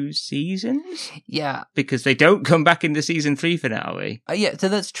 2 seasons? Yeah. Because they don't come back in the season 3 finale. Yeah, so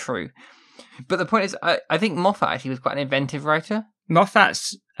that's true. But the point is, I think Moffat actually was quite an inventive writer.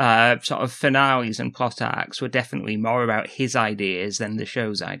 Moffat's sort of finales and plot arcs were definitely more about his ideas than the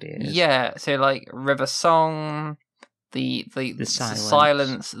show's ideas. Yeah, so like River Song, the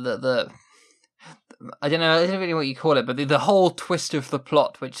silence, I don't know really what you call it, but the whole twist of the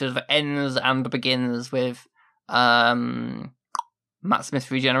plot, which sort of ends and begins with Matt Smith's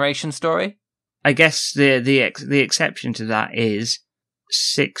regeneration story. I guess the exception to that is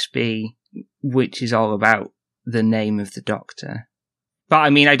 6B, which is all about the name of the Doctor. But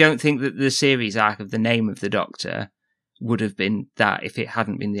I don't think that the series arc of the name of the Doctor would have been that if it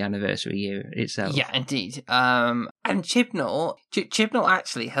hadn't been the anniversary year itself. Yeah, indeed. And Chibnall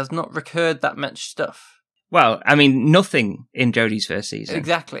actually has not recurred that much stuff. Well, I mean, nothing in Jodie's first season.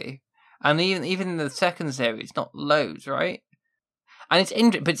 Exactly. And even in the second series, not loads, right? And it's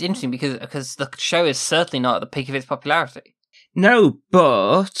interesting because the show is certainly not at the peak of its popularity. No,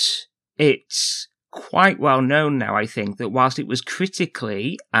 but it's quite well known now, I think, that whilst it was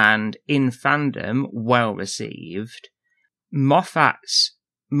critically and in fandom well received, Moffat's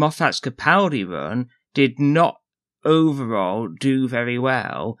Capaldi run did not overall do very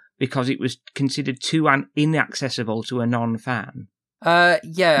well because it was considered too inaccessible to a non-fan.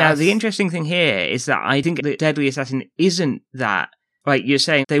 Yeah. Now, the interesting thing here is that I think that Deadly Assassin isn't that. Like you're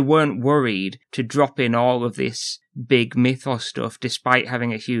saying, they weren't worried to drop in all of this big mythos stuff despite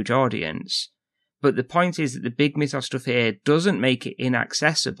having a huge audience. But the point is that the big mythos stuff here doesn't make it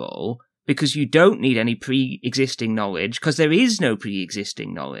inaccessible because you don't need any pre-existing knowledge because there is no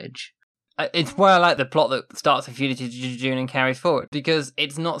pre-existing knowledge. It's why I like the plot that starts with Unity to Jejune and carries forward, because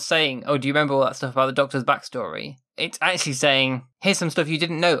it's not saying, oh, do you remember all that stuff about the Doctor's backstory? It's actually saying, here's some stuff you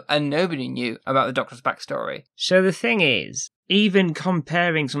didn't know and nobody knew about the Doctor's backstory. So the thing is, even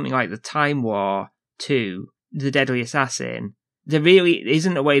comparing something like the Time War to the Deadly Assassin, there really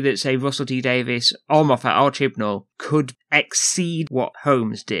isn't a way that, say, Russell T Davies or Moffat or Chibnall could exceed what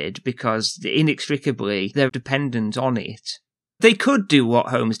Holmes did because inextricably they're dependent on it. They could do what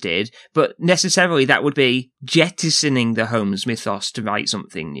Holmes did, but necessarily that would be jettisoning the Holmes mythos to write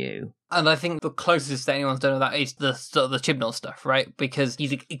something new. And I think the closest that anyone's done of that is the Chibnall stuff, right? Because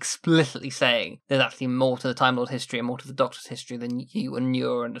he's explicitly saying there's actually more to the Time Lord history and more to the Doctor's history than you and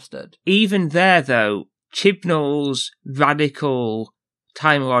Muir understood. Even there, though, Chibnall's radical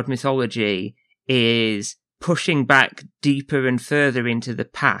Time Lord mythology is pushing back deeper and further into the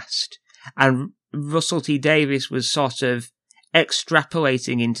past. And Russell T Davies was sort of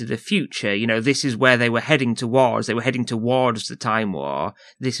extrapolating into the future. You know, this is where they were heading towards. They were heading towards the Time War.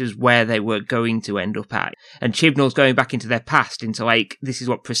 This is where they were going to end up at. And Chibnall's going back into their past, into like, this is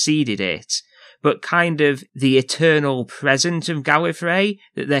what preceded it. But kind of the eternal present of Gallifrey,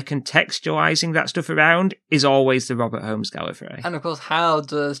 that they're contextualizing that stuff around, is always the Robert Holmes Gallifrey. And of course, how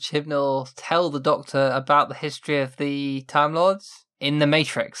does Chibnall tell the Doctor about the history of the Time Lords? In The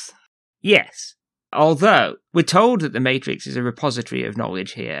Matrix. Yes. Although, we're told that the Matrix is a repository of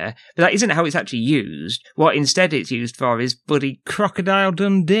knowledge here, but that isn't how it's actually used. What instead it's used for is bloody Crocodile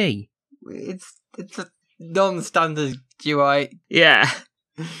Dundee. It's a non-standard UI. Yeah.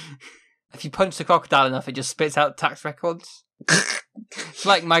 If you punch the crocodile enough, it just spits out tax records. It's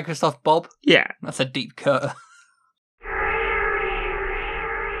like Microsoft Bob. Yeah. That's a deep cut.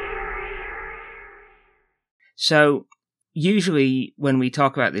 So, usually when we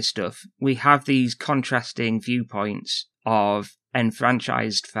talk about this stuff, we have these contrasting viewpoints of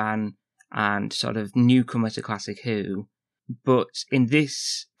enfranchised fan and sort of newcomer to Classic Who. But in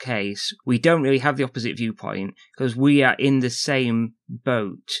this case, we don't really have the opposite viewpoint because we are in the same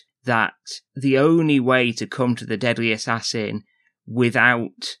boat that the only way to come to the Deadly Assassin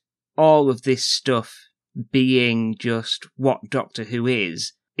without all of this stuff being just what Doctor Who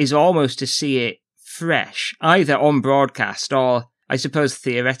is almost to see it fresh, either on broadcast or, I suppose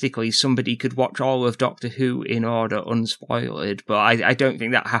theoretically, somebody could watch all of Doctor Who in order unspoiled, but I don't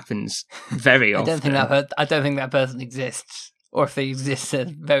think that happens very often. I don't think that person exists. Or if they exist, they're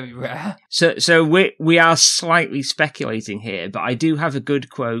very rare. So we are slightly speculating here, but I do have a good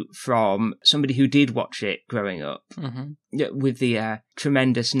quote from somebody who did watch it growing up, with the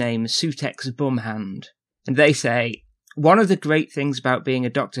tremendous name Sutex Bumhand. And they say, one of the great things about being a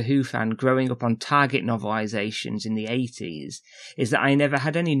Doctor Who fan growing up on Target novelizations in the 80s is that I never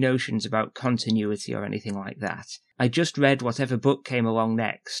had any notions about continuity or anything like that. I just read whatever book came along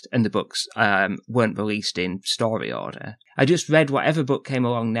next, and the books weren't released in story order. I just read whatever book came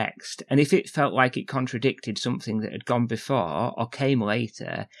along next, and if it felt like it contradicted something that had gone before or came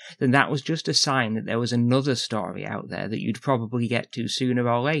later, then that was just a sign that there was another story out there that you'd probably get to sooner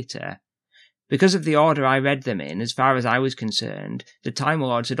or later. Because of the order I read them in, as far as I was concerned, the Time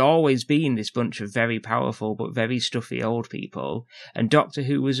Lords had always been this bunch of very powerful but very stuffy old people, and Doctor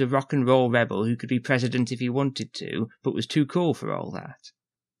Who was a rock and roll rebel who could be president if he wanted to, but was too cool for all that.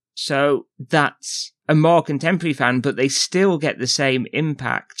 So that's a more contemporary fan, but they still get the same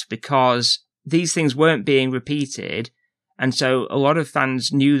impact because these things weren't being repeated, and so a lot of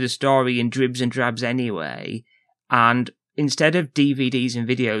fans knew the story in dribs and drabs anyway, and instead of DVDs and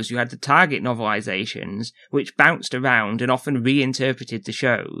videos, you had the Target novelizations, which bounced around and often reinterpreted the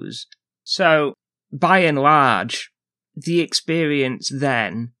shows. So, by and large, the experience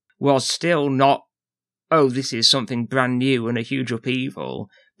then was still not oh, this is something brand new and a huge upheaval,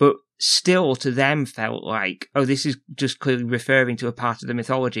 but still to them felt like, oh, this is just clearly referring to a part of the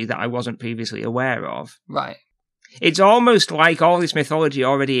mythology that I wasn't previously aware of. Right. It's almost like all this mythology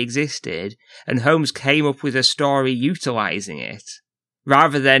already existed, and Holmes came up with a story utilising it,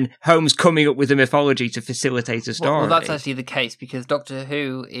 rather than Holmes coming up with a mythology to facilitate a story. Well, that's actually the case, because Doctor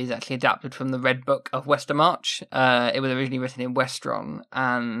Who is actually adapted from the Red Book of Westermarch. It was originally written in Westron,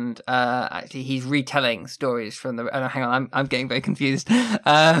 and actually he's retelling stories from the... hang on, I'm getting very confused.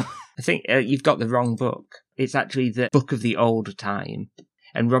 I think you've got the wrong book. It's actually the Book of the Old Time,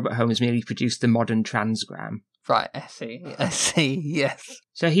 and Robert Holmes merely produced the modern transgram. Right, I see, yes.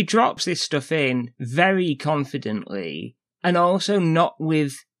 So he drops this stuff in very confidently, and also not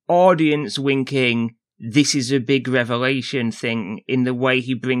with audience winking, this is a big revelation thing in the way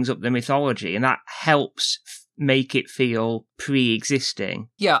he brings up the mythology, and that helps make it feel pre-existing.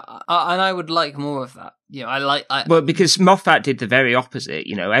 Yeah, and I would like more of that. You know, Well, because Moffat did the very opposite,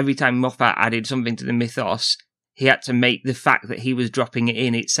 you know, every time Moffat added something to the mythos, he had to make the fact that he was dropping it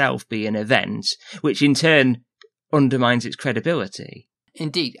in itself be an event, which in turn undermines its credibility.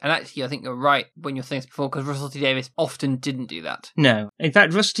 Indeed, and actually I think you're right when you're saying this before, because Russell T Davies often didn't do that. No. In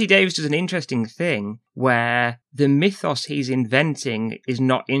fact, Russell T Davies does an interesting thing where the mythos he's inventing is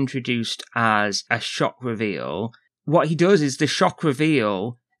not introduced as a shock reveal. What he does is the shock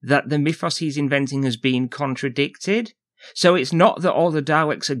reveal that the mythos he's inventing has been contradicted. So it's not that all the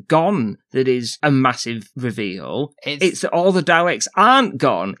Daleks are gone that is a massive reveal. It's that all the Daleks aren't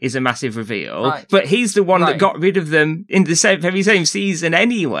gone is a massive reveal. Right. But he's the one that got rid of them in the very same season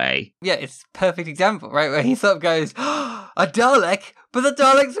anyway. Yeah, it's a perfect example, right? Where he sort of goes, oh, a Dalek? But the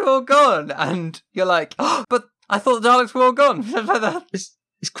Daleks are all gone. And you're like, oh, but I thought the Daleks were all gone.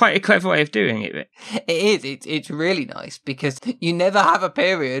 It's quite a clever way of doing it. It is. It's really nice, because you never have a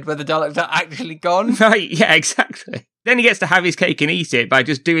period where the Daleks are actually gone. Right, yeah, exactly. Then he gets to have his cake and eat it by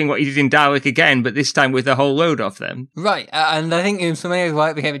just doing what he did in Dalek again, but this time with a whole load of them. Right, and I think in some ways why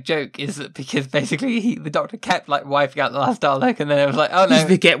it became a joke is that because basically the Doctor kept like wiping out the last Dalek, and then it was like, oh no.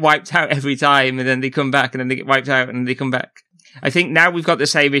 They get wiped out every time, and then they come back, and then they get wiped out, and then they come back. I think now we've got the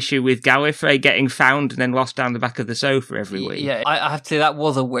same issue with Gallifrey getting found and then lost down the back of the sofa every week. Yeah, I have to say that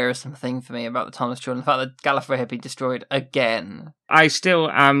was a wearisome thing for me about the Timeless Children. The fact that Gallifrey had been destroyed again. I still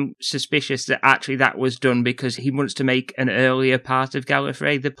am suspicious that actually that was done because he wants to make an earlier part of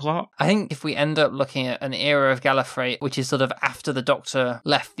Gallifrey the plot. I think if we end up looking at an era of Gallifrey, which is sort of after the Doctor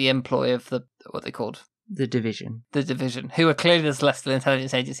left the employ of the, what are they called? The Division. The Division, who are clearly the Celestial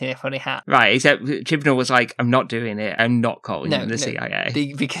Intelligence Agency they've already had. Right, except Chibnall was like, I'm not doing it. I'm not calling them the CIA.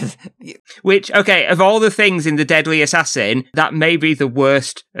 Because... Which, okay, of all the things in The Deadly Assassin, that may be the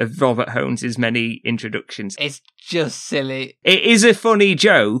worst of Robert Holmes' many introductions. It's just silly. It is a funny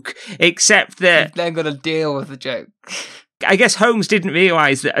joke, except that... You've then got to deal with the joke. I guess Holmes didn't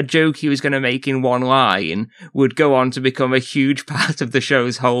realise that a joke he was going to make in one line would go on to become a huge part of the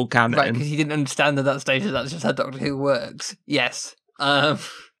show's whole canon. Right, because he didn't understand at that stage that that's just how Doctor Who works. Yes. I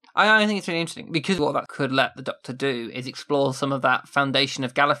think it's really interesting, because what that could let the Doctor do is explore some of that foundation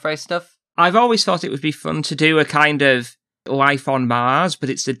of Gallifrey stuff. I've always thought it would be fun to do a kind of life on Mars, but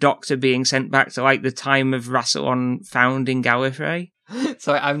it's the Doctor being sent back to like the time of Rassilon founding Gallifrey.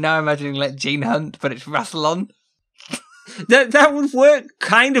 Sorry, I'm now imagining like Gene Hunt, but it's Rassilon. That would work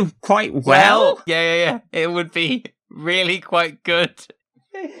kind of quite well. Yeah. It would be really quite good.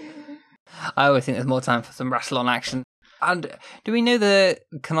 I always think there's more time for some Rassilon action. And do we know the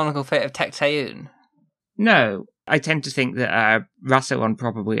canonical fate of Tecteun? No. I tend to think that Rassilon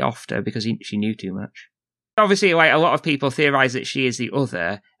probably offed her because she knew too much. Obviously, like, a lot of people theorise that she is the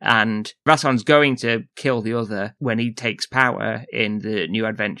Other, and Rassilon's going to kill the Other when he takes power in the New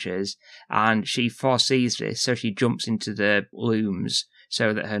Adventures, and she foresees this, so she jumps into the looms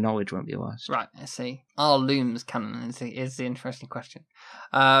so that her knowledge won't be lost. Right, I see. Are looms canon is the interesting question.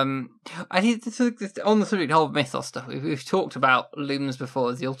 I think on the subject of mythos stuff, we've talked about looms before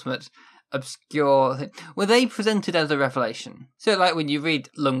as the ultimate obscure thing. Were they presented as a revelation? So like when you read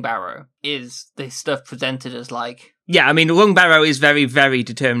Lungbarrow, is this stuff presented as like... Yeah, I mean, Lungbarrow is very, very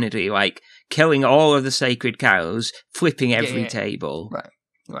determinedly like killing all of the sacred cows, flipping every table. Right.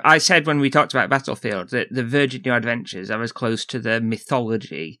 I said when we talked about Battlefield that the Virgin New Adventures are as close to the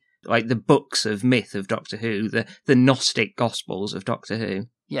mythology, like the books of myth of Doctor Who, the Gnostic Gospels of Doctor Who.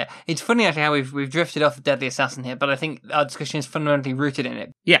 Yeah, it's funny actually how we've drifted off the Deadly Assassin here, but I think our discussion is fundamentally rooted in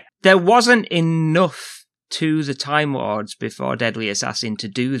it. Yeah, there wasn't enough to the Time Lords before Deadly Assassin to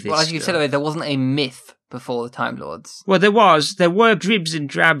do this. Well, as you said, there wasn't a myth before the Time Lords. Well, there were dribs and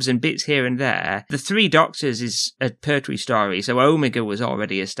drabs and bits here and there. The Three Doctors is a Pertwee story, so Omega was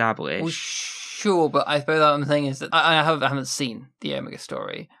already established. Well, Sure, but I suppose what I'm saying is that I haven't seen the Omega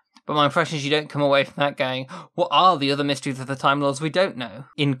story, but my impression is you don't come away from that going, what are the other mysteries of the Time Lords we don't know?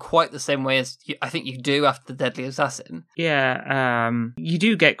 In quite the same way as I think you do after the Deadly Assassin. Yeah, you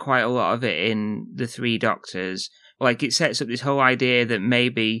do get quite a lot of it in the Three Doctors. Like, it sets up this whole idea that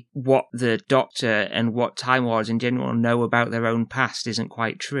maybe what the Doctor and what Time Lords in general know about their own past isn't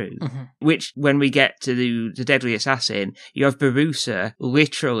quite true. Mm-hmm. Which, when we get to the Deadly Assassin, you have Barusa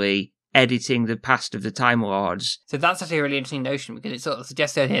literally editing the past of the Time Lords. So that's actually a really interesting notion, because it sort of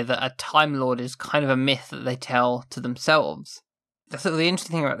suggests the idea that a Time Lord is kind of a myth that they tell to themselves. That's sort of the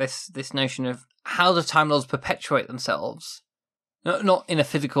interesting thing about this notion of how do Time Lords perpetuate themselves? Not in a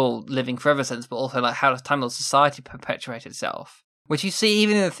physical living forever sense, but also like how does Time Lord society perpetuate itself? Which you see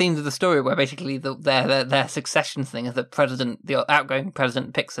even in the themes of the story, where basically their succession thing is that the outgoing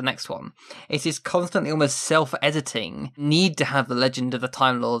president picks the next one. It's this constantly almost self-editing need to have the legend of the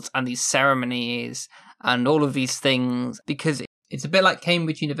Time Lords and these ceremonies and all of these things, because it's a bit like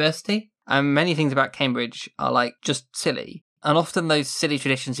Cambridge University, and many things about Cambridge are like just silly. And often those silly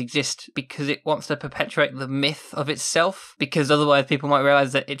traditions exist because it wants to perpetuate the myth of itself, because otherwise people might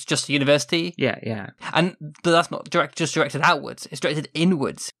realise that it's just a university. Yeah. But that's not just directed outwards, it's directed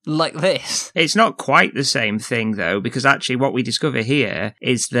inwards, like this. It's not quite the same thing, though, because actually what we discover here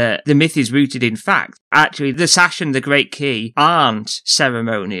is that the myth is rooted in fact. Actually, the sash and the Great Key aren't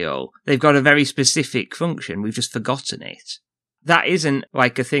ceremonial. They've got a very specific function. We've just forgotten it. That isn't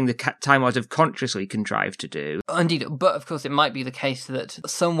like a thing the Time Lords have consciously contrived to do. Indeed, but of course it might be the case that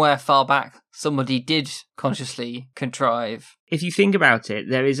somewhere far back somebody did consciously contrive. If you think about it,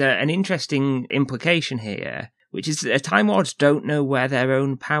 there is an interesting implication here, which is that the Time Lords don't know where their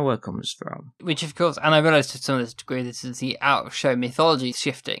own power comes from. Which, of course, and I realise to some degree this is the out-of-show mythology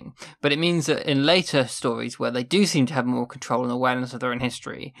shifting, but it means that in later stories where they do seem to have more control and awareness of their own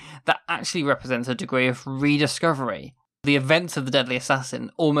history, that actually represents a degree of rediscovery. The events of the Deadly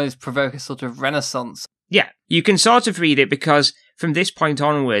Assassin almost provoke a sort of renaissance. Yeah, you can sort of read it because from this point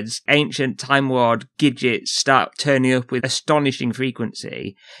onwards, ancient Time Lord gadgets start turning up with astonishing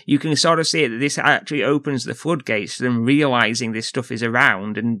frequency. You can sort of see it that this actually opens the floodgates to them realising this stuff is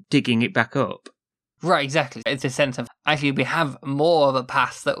around and digging it back up. Right, exactly. It's a sense of, actually, we have more of a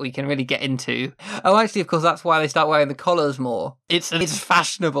past that we can really get into. Oh, actually, of course, that's why they start wearing the collars more. It's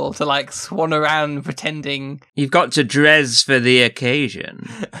fashionable to, like, swan around pretending... You've got to dress for the occasion.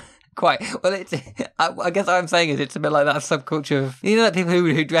 Quite. Well, I guess what I'm saying is it's a bit like that subculture of... You know, like people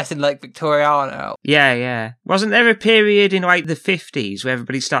who dress in, like, Victoriana? Yeah. Wasn't there a period in, like, the 50s where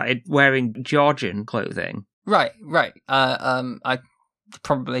everybody started wearing Georgian clothing? Right. I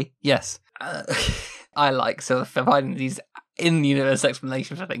probably, yes. I like sort of finding these in-universe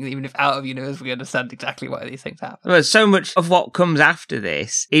explanations for things, even if out-of-universe we understand exactly why these things happen. Well, so much of what comes after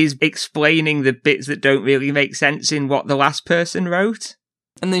this is explaining the bits that don't really make sense in what the last person wrote.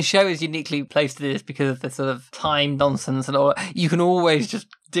 And the show is uniquely placed to this because of the sort of time nonsense and all. You can always just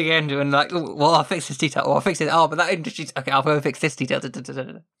dig into and like, oh, well, I'll fix this detail, or I'll fix it. Oh, but that industry's... Okay, I'll go fix this detail.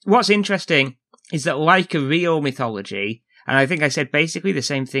 What's interesting is that, like a real mythology... And I think I said basically the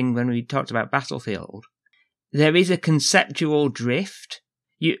same thing when we talked about Battlefield. There is a conceptual drift.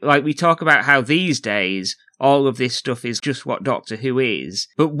 We talk about how these days all of this stuff is just what Doctor Who is.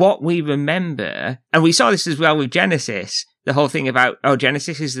 But what we remember, and we saw this as well with Genesis, the whole thing about,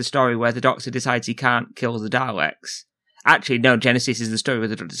 Genesis is the story where the Doctor decides he can't kill the Daleks. Actually, no, Genesis is the story where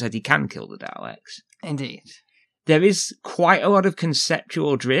the Doctor decides he can kill the Daleks. Indeed. There is quite a lot of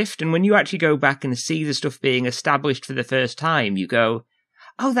conceptual drift, and when you actually go back and see the stuff being established for the first time, you go,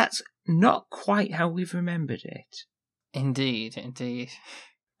 oh, that's not quite how we've remembered it. Indeed.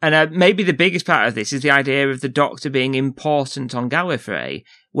 And maybe the biggest part of this is the idea of the Doctor being important on Gallifrey,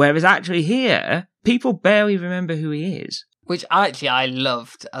 whereas actually here, people barely remember who he is. Which actually I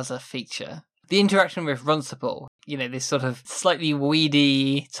loved as a feature. The interaction with Runcible, this sort of slightly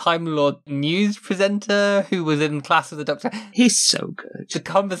weedy Time Lord news presenter who was in class with the Doctor. He's so good. The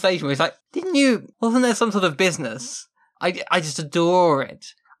conversation was like, wasn't there some sort of business? I just adore it.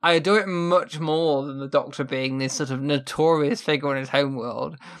 I adore it much more than the Doctor being this sort of notorious figure in his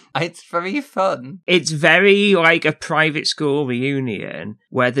homeworld. It's very fun. It's very like a private school reunion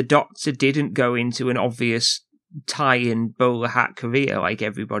where the Doctor didn't go into an obvious tie-in bowler hat career like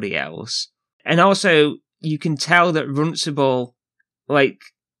everybody else. And also, you can tell that Runcible,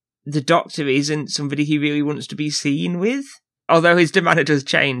 the Doctor isn't somebody he really wants to be seen with. Although his demeanour does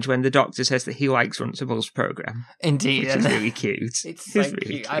change when the Doctor says that he likes Runcible's programme. Indeed. Which is really cute. It's so really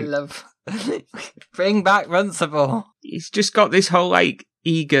cute. I love... Bring back Runcible. He's just got this whole,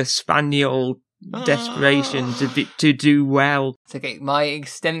 eager spaniel desperation to do well. So, okay, my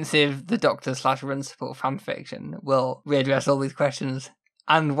extensive The Doctor / Runcible fanfiction will readdress all these questions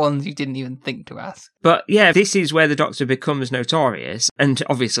and ones you didn't even think to ask. But yeah, this is where the Doctor becomes notorious. And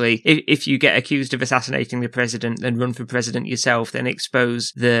obviously, if you get accused of assassinating the president, then run for president yourself, then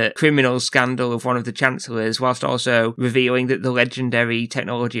expose the criminal scandal of one of the chancellors, whilst also revealing that the legendary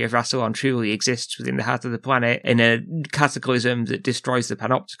technology of Rassilon truly exists within the heart of the planet in a cataclysm that destroys the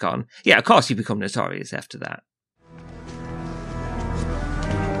Panopticon. Yeah, of course you become notorious after that.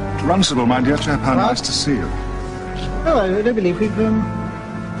 Runcible, my dear chap, how nice to see you. Oh, I don't believe we've,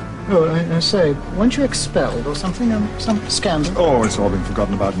 I say, weren't you expelled or something? Some scandal? Oh, it's all been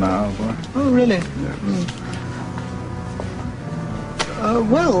forgotten about now, boy. Oh, really? Yes.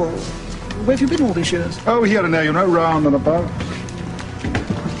 Well, where have you been all these years? Oh, here and there, you know, round and about.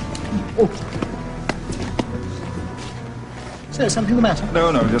 Oh. So, something the matter?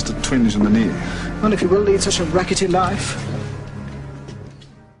 No, just a twinge in the knee. Well, if you will lead such a rackety life.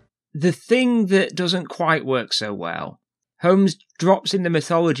 The thing that doesn't quite work so well, Holmes drops in the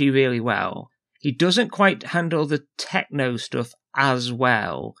mythology really well. He doesn't quite handle the techno stuff as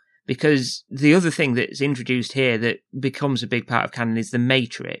well, because the other thing that's introduced here that becomes a big part of canon is the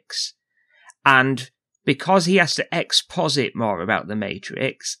Matrix. And because he has to exposit more about the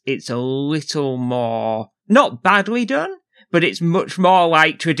Matrix, it's a little more, not badly done, but it's much more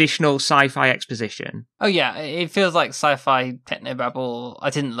like traditional sci-fi exposition. Oh yeah, it feels like sci-fi technobabble.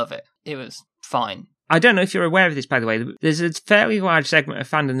 I didn't love it. It was fine. I don't know if you're aware of this, by the way. There's a fairly large segment of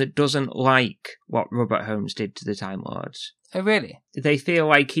fandom that doesn't like what Robert Holmes did to the Time Lords. Oh, really? They feel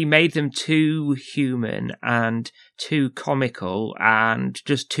like he made them too human and too comical and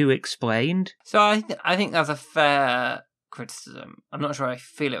just too explained. So I think that's a fair criticism. I'm not sure I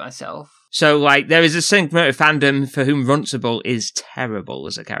feel it myself. So, like, there is a segment of fandom for whom Runcible is terrible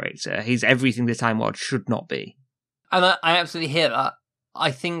as a character. He's everything the Time Lord should not be. And I absolutely hear that.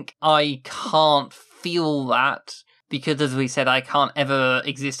 I think I can't feel that because, as we said, I can't ever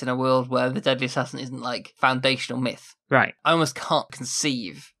exist in a world where the Deadly Assassin isn't, like, foundational myth. Right. I almost can't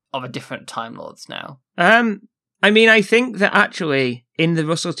conceive of a different Time Lords now. I mean, I think that actually, in the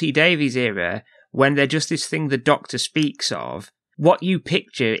Russell T Davies era, when they're just this thing the Doctor speaks of, what you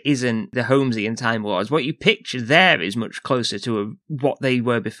picture isn't the Holmesian Time Lords. What you picture there is much closer to what they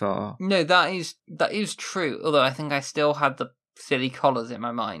were before. No, that is true, although I think I still had the silly collars in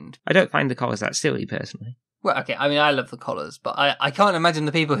my mind. I don't find the collars that silly, personally. Well, okay, I mean, I love the collars, but I can't imagine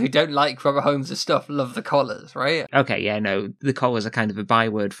the people who don't like Robert Holmes' stuff love the collars, right? Okay, yeah, no, the collars are kind of a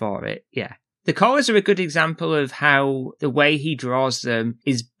byword for it, yeah. The collars are a good example of how the way he draws them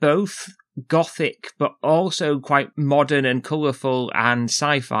is both gothic, but also quite modern and colourful and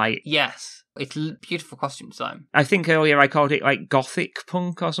sci-fi. Yes. It's beautiful costume design. I think earlier I called it like gothic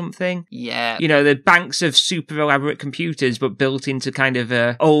punk or something. Yeah. You know, the banks of super elaborate computers, but built into kind of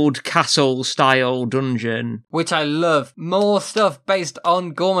a old castle style dungeon. Which I love. More stuff based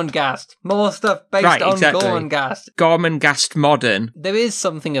on Gormenghast. More stuff based on exactly. Gormenghast. Gormenghast modern. There is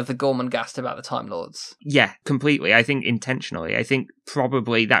something of the Gormenghast about the Time Lords. Yeah, completely. I think intentionally. I think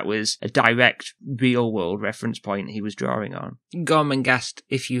probably that was a direct real world reference point he was drawing on. Gormenghast,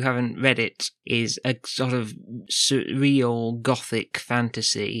 if you haven't read it, is a sort of surreal gothic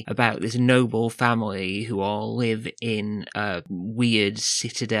fantasy about this noble family who all live in a weird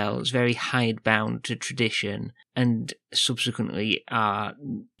citadel. It's very hidebound to tradition and subsequently are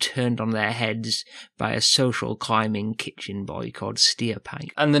turned on their heads by a social climbing kitchen boy called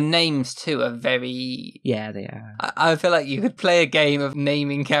Steerpike. And the names too are very... Yeah, they are. I feel like you could play a game of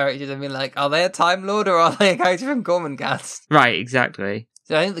naming characters and be like, are they a Time Lord or are they a character from Gormenghast? Right, exactly.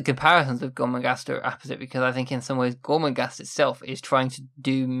 So I think the comparisons with Gormenghast are opposite because I think in some ways Gormenghast itself is trying to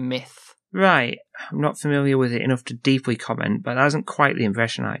do myth. Right. I'm not familiar with it enough to deeply comment, but that isn't quite the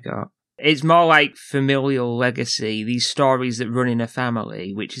impression I got. It's more like familial legacy, these stories that run in a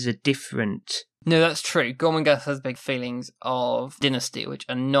family, which is a different... No, that's true. Gormenghast has big feelings of dynasty, which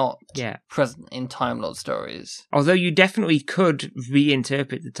are not present in Time Lord stories. Although you definitely could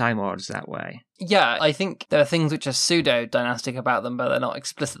reinterpret the Time Lords that way. Yeah, I think there are things which are pseudo-dynastic about them, but they're not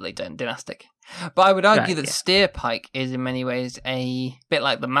explicitly dynastic. But I would argue that Steerpike is in many ways a bit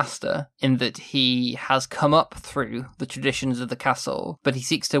like the Master, in that he has come up through the traditions of the castle, but he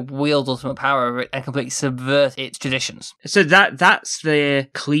seeks to wield ultimate power over it and completely subvert its traditions. So that's the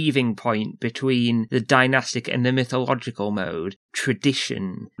cleaving point between the dynastic and the mythological mode.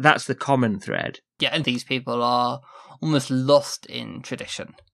 Tradition. That's the common thread. Yeah, and these people are almost lost in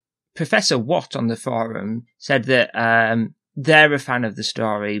tradition. Professor Watt on the forum said that they're a fan of the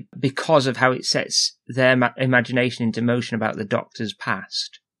story because of how it sets their imagination into motion about the Doctor's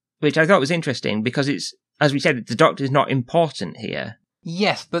past. which I thought was interesting because it's, as we said, the Doctor's not important here.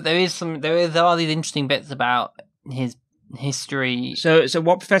 Yes, but there are these interesting bits about his history. So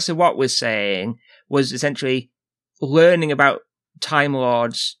what Professor Watt was saying was essentially learning about Time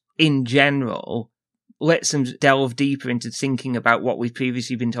Lords in general lets them delve deeper into thinking about what we've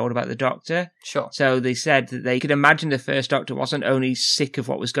previously been told about the Doctor. Sure. So they said that they could imagine the first Doctor wasn't only sick of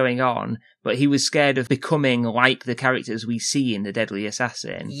what was going on, but he was scared of becoming like the characters we see in The Deadly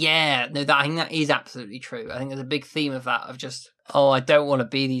Assassin. Yeah, no, I think that is absolutely true. I think there's a big theme of that, of just, I don't want to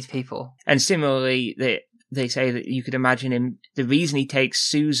be these people. And similarly, they say that you could imagine him, the reason he takes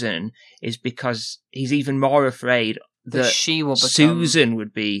Susan is because he's even more afraid that she will become... Susan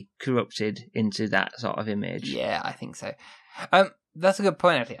would be corrupted into that sort of image. Yeah, I think so. That's a good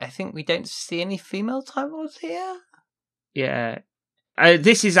point, actually. I think we don't see any female Time Lords here. Yeah.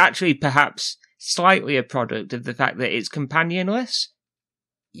 This is actually perhaps slightly a product of the fact that it's companionless.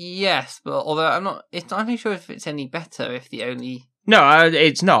 Yes, but although I'm not really sure if it's any better if the only... No,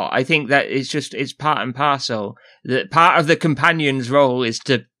 it's not. I think that it's part and parcel. That part of the companion's role is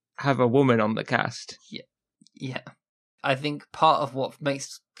to have a woman on the cast. Yeah. I think part of what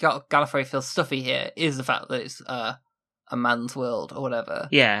makes Gallifrey feel stuffy here is the fact that it's a man's world or whatever.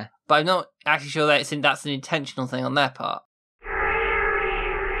 Yeah. But I'm not actually sure that that's an intentional thing on their part.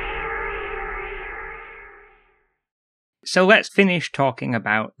 So let's finish talking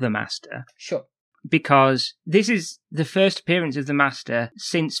about the Master. Sure. Because this is the first appearance of the Master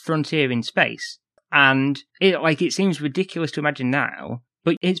since Frontier in Space. And it seems ridiculous to imagine now,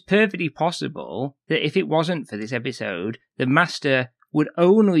 but it's perfectly possible that if it wasn't for this episode, the Master would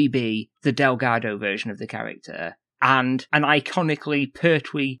only be the Delgado version of the character and an iconically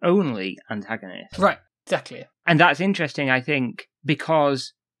Pertwee-only antagonist. Right, exactly. And that's interesting, I think,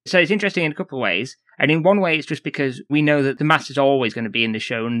 because... So it's interesting in a couple of ways. And in one way, it's just because we know that the Master's always going to be in the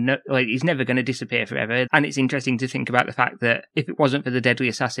show. He's never going to disappear forever. And it's interesting to think about the fact that if it wasn't for the Deadly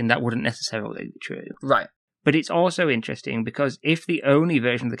Assassin, that wouldn't necessarily be true. Right. But it's also interesting because if the only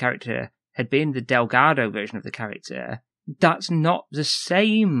version of the character had been the Delgado version of the character, that's not the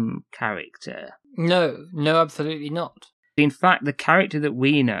same character. No, absolutely not. In fact, the character that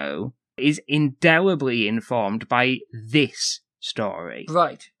we know is indelibly informed by this story.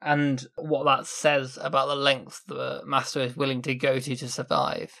 Right, and what that says about the lengths the Master is willing to go to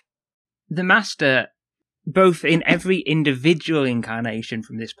survive. The Master, both in every individual incarnation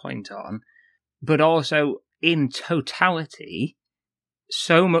from this point on, but also in totality,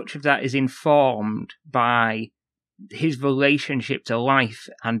 so much of that is informed by his relationship to life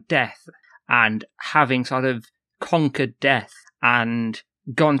and death, and having sort of conquered death and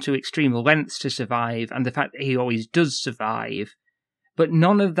gone to extreme lengths to survive, and the fact that he always does survive. But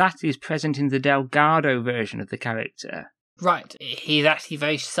none of that is present in the Delgado version of the character. Right, he's actually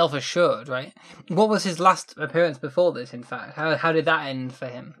very self-assured, right? What was his last appearance before this, in fact? How did that end for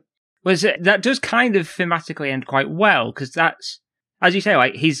him? That does kind of thematically end quite well, because that's, as you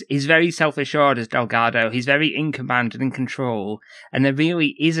say, he's very self-assured as Delgado, he's very in command and in control, and there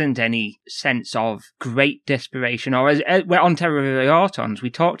really isn't any sense of great desperation, or as we're on Terror of the Autons, we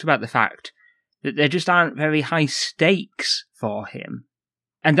talked about the fact that there just aren't very high stakes for him.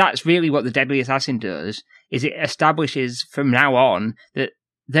 And that's really what the Deadly Assassin does, is it establishes from now on that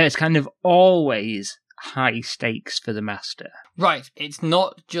there's kind of always high stakes for the Master. Right, it's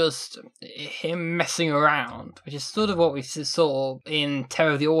not just him messing around, which is sort of what we saw in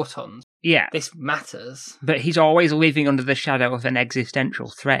Terror of the Autons. Yeah. This matters. But he's always living under the shadow of an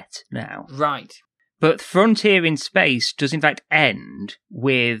existential threat now. Right. But Frontier in Space does in fact end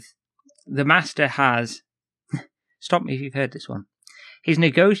with the Master has... Stop me if you've heard this one. He's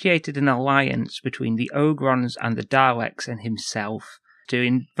negotiated an alliance between the Ogrons and the Daleks and himself to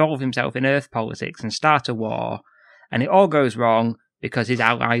involve himself in Earth politics and start a war, and it all goes wrong because his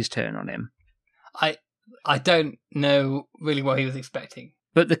allies turn on him. I don't know really what he was expecting.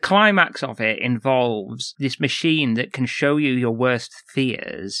 But the climax of it involves this machine that can show you your worst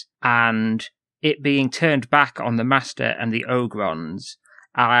fears, and it being turned back on the Master and the Ogrons,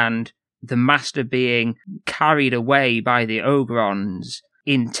 and the Master being carried away by the Ogrons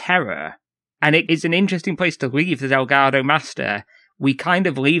in terror. And it's an interesting place to leave the Delgado Master. We kind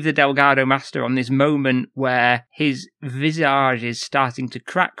of leave the Delgado Master on this moment where his visage is starting to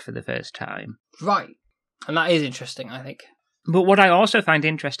crack for the first time. Right. And that is interesting, I think. But what I also find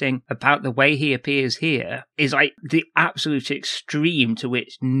interesting about the way he appears here is the absolute extreme to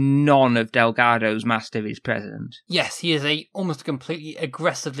which none of Delgado's Master is present. Yes, he is almost completely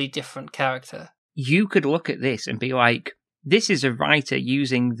aggressively different character. You could look at this and be like, this is a writer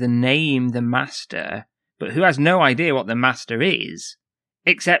using the name The Master, but who has no idea what the Master is.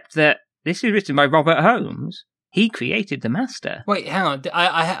 Except that this is written by Robert Holmes. He created the Master. Wait, hang on.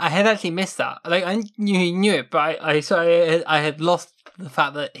 I had actually missed that. Like, I knew it, but I had lost the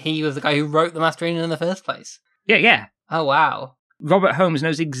fact that he was the guy who wrote the Master in the first place. Yeah. Oh, wow. Robert Holmes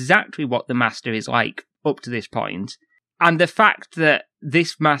knows exactly what the Master is like up to this point. And the fact that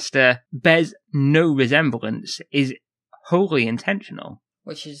this Master bears no resemblance is wholly intentional.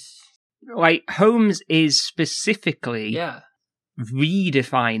 Which is... Like, Holmes is specifically Yeah.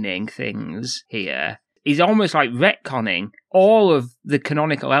 redefining things here. He's almost like retconning all of the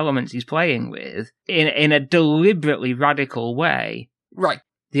canonical elements he's playing with in a deliberately radical way. Right.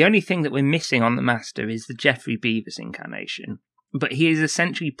 The only thing that we're missing on the Master is the Geoffrey Beevers incarnation. But he is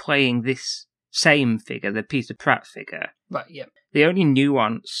essentially playing this same figure, the Peter Pratt figure. Right, yeah. The only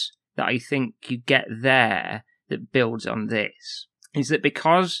nuance that I think you get there that builds on this is that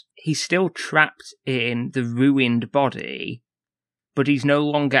because he's still trapped in the ruined body, but he's no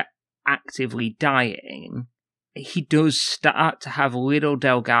longer actively dying, he does start to have little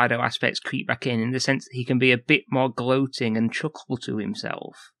Delgado aspects creep back in the sense that he can be a bit more gloating and chuckle to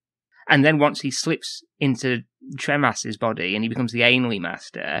himself. And then once he slips into Tremas's body and he becomes the Ainley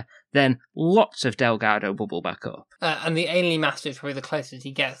Master, then lots of Delgado bubble back up. And the Ainley Master is probably the closest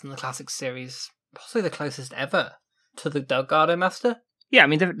he gets in the classic series. Possibly the closest ever to the Delgado Master. Yeah, I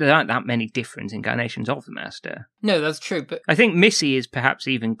mean, there aren't that many different incarnations of the Master. No, that's true, but... I think Missy is perhaps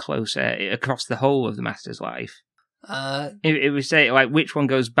even closer across the whole of the Master's life. It would say, like, which one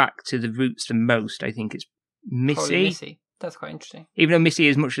goes back to the roots the most, I think it's Missy. Probably Missy. That's quite interesting. Even though Missy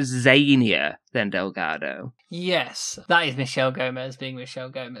is much zanier than Delgado. Yes, that is Michelle Gomez being Michelle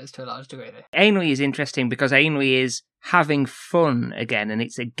Gomez to a large degree. Ainley is interesting because Ainley is having fun again, and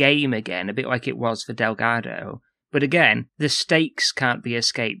it's a game again, a bit like it was for Delgado. But again, the stakes can't be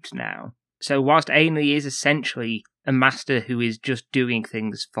escaped now. So whilst Ainley is essentially a Master who is just doing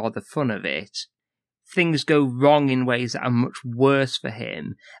things for the fun of it, things go wrong in ways that are much worse for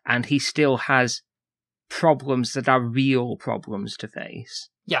him, and he still has problems that are real problems to face.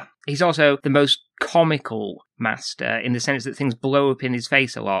 Yeah. He's also the most comical Master in the sense that things blow up in his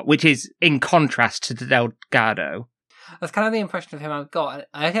face a lot, which is in contrast to Delgado. That's kind of the impression of him I've got.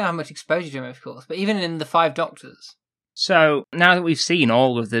 I don't have much exposure to him, of course, but even in the Five Doctors. So, now that we've seen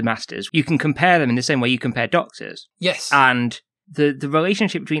all of the Masters, you can compare them in the same way you compare Doctors. Yes. And the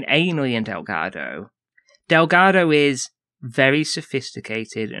relationship between Ainley and Delgado is very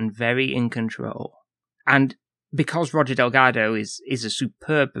sophisticated and very in control. And because Roger Delgado is a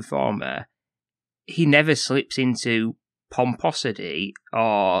superb performer, he never slips into pomposity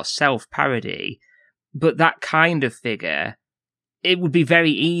or self-parody. But that kind of figure, it would be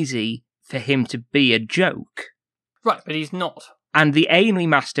very easy for him to be a joke. Right, but he's not. And the Ainley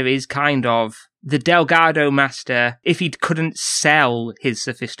Master is kind of the Delgado Master if he couldn't sell his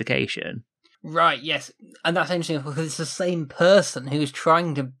sophistication. Right, yes. And that's interesting because it's the same person who's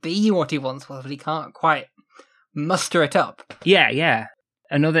trying to be what he once was, but he can't quite muster it up. Yeah.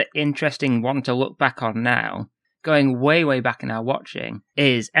 Another interesting one to look back on now, going way, way back in our watching,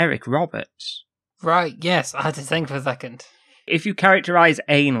 is Eric Roberts. Right, yes, I had to think for a second. If you characterise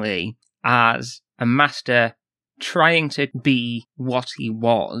Ainley as a Master trying to be what he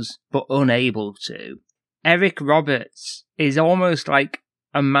was, but unable to, Eric Roberts is almost like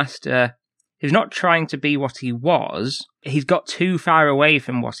a Master who's not trying to be what he was. He's got too far away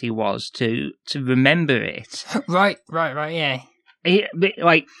from what he was to remember it. Right, yeah.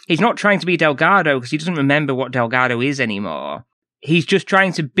 He's not trying to be Delgado because he doesn't remember what Delgado is anymore. He's just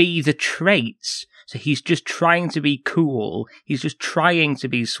trying to be the traits. So he's just trying to be cool. He's just trying to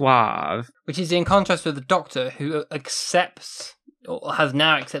be suave. Which is in contrast with the Doctor, who accepts, or has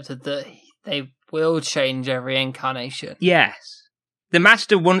now accepted, that they will change every incarnation. Yes. The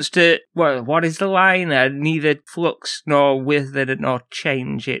Master wants to, well, what is the line? Neither flux nor wither nor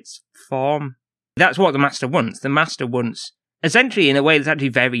change its form. That's what the Master wants. The Master wants, essentially in a way that's actually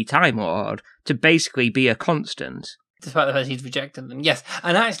very Time Lord, to basically be a constant. Despite the fact he's rejected them. Yes,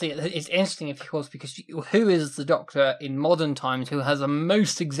 and actually it's interesting, of course, because who is the Doctor in modern times who has the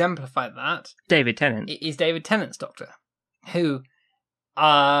most exemplified that? David Tennant. It is David Tennant's Doctor. Who,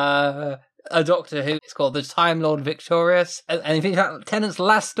 a Doctor who is called the Time Lord Victorious. And in fact, Tennant's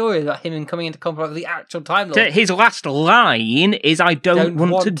last story is about him coming into contact with the actual Time Lord. His last line is, I don't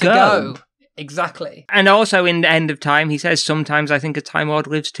want to go. Exactly. And also in The End of Time, he says, sometimes I think a Time Lord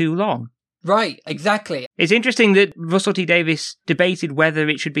lives too long. Right, exactly. It's interesting that Russell T Davies debated whether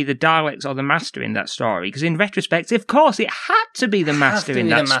it should be the Daleks or the Master in that story, because in retrospect, of course, it had to be the Master in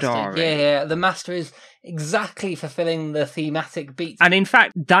that story. Yeah, the Master is exactly fulfilling the thematic beats. And in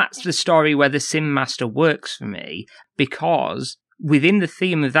fact, that's the story where the Sim Master works for me, because within the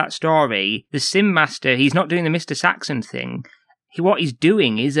theme of that story, the Sim Master, he's not doing the Mr. Saxon thing. What he's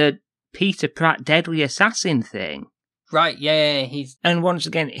doing is a Peter Pratt deadly assassin thing. Right, yeah, he's... And once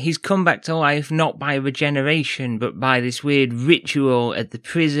again, he's come back to life not by regeneration, but by this weird ritual at the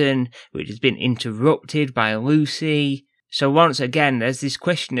prison, which has been interrupted by Lucy. So once again, there's this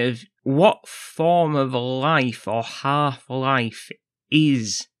question of what form of life or half-life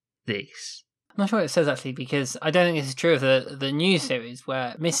is this? I'm not sure what it says, actually, because I don't think this is true of the new series,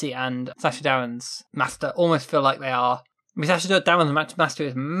 where Missy and Sacha Dhawan's master almost feel like they are... Sacha Dhawan's master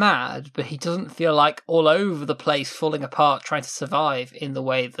is mad, but he doesn't feel like all over the place, falling apart, trying to survive in the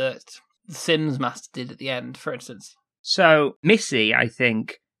way that the Sims master did at the end, for instance. So, Missy, I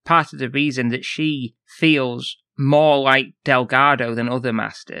think, part of the reason that she feels more like Delgado than other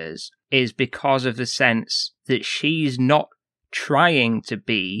masters is because of the sense that she's not trying to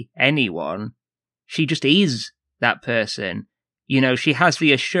be anyone. She just is that person. You know, she has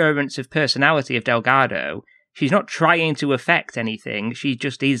the assurance of personality of Delgado. She's not trying to affect anything. She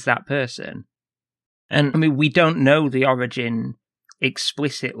just is that person. And, I mean, we don't know the origin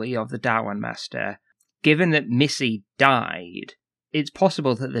explicitly of the Dhawan Master. Given that Missy died, it's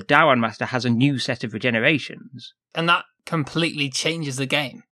possible that the Dhawan Master has a new set of regenerations. And that completely changes the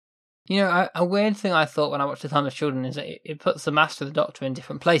game. You know, a weird thing I thought when I watched The Time of Children is that it puts the Master and the Doctor in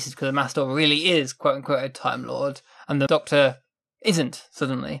different places, because the Master really is, quote-unquote, a Time Lord, and the Doctor isn't,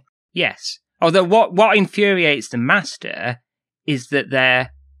 suddenly. Yes. Although what infuriates the Master is that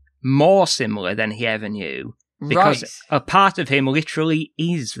they're more similar than he ever knew. Because a part of him literally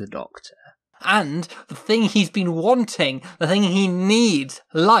is the Doctor. And the thing he's been wanting, the thing he needs,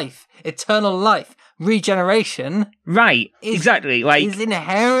 life, eternal life, regeneration... Right, exactly. Is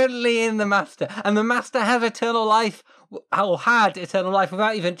inherently in the Master. And the Master has eternal life, or had eternal life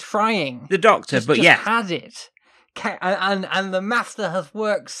without even trying. The Doctor, but yeah. Had it. And the Master has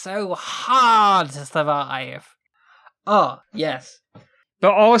worked so hard to survive. Oh, yes.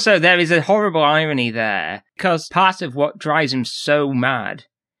 But also there is a horrible irony there, because part of what drives him so mad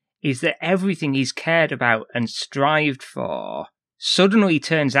is that everything he's cared about and strived for suddenly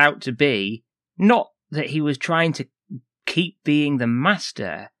turns out to be not that he was trying to keep being the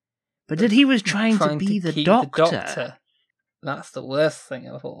Master, but that he was trying to be the Doctor. That's the worst thing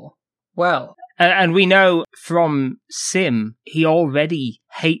of all. Well... And we know from Sim, he already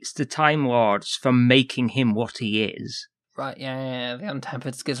hates the Time Lords for making him what he is. Right, yeah, the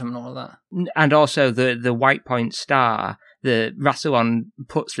untempered schism and all of that. And also the White Point Star, the Rassilon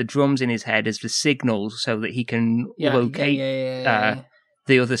puts the drums in his head as the signal so that he can locate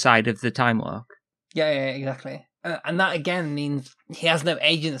the other side of the Time Lock. Yeah, exactly. And that again means he has no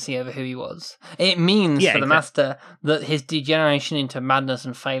agency over who he was. It means for the Master that his degeneration into madness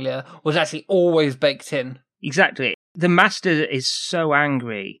and failure was actually always baked in. Exactly. The Master is so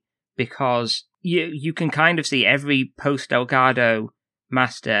angry because you can kind of see every post-Delgado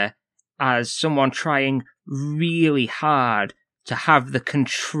Master as someone trying really hard to have the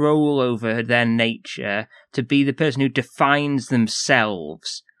control over their nature, to be the person who defines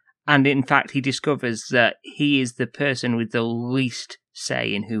themselves. And in fact, he discovers that he is the person with the least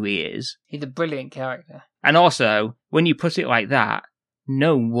say in who he is. He's a brilliant character. And also, when you put it like that,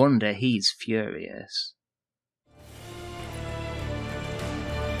 no wonder he's furious.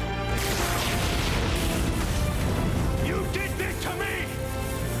 You did this to me!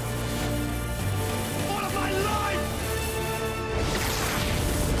 All of my life!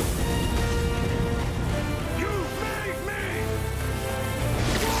 You made me!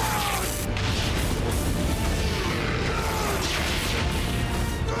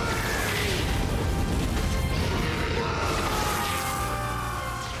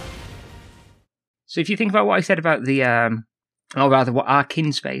 So if you think about what I said about the, or rather what our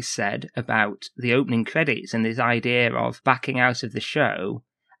Kinspace said about the opening credits and this idea of backing out of the show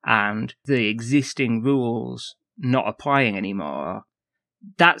and the existing rules not applying anymore,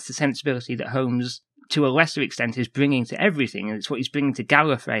 that's the sensibility that Holmes, to a lesser extent, is bringing to everything. And it's what he's bringing to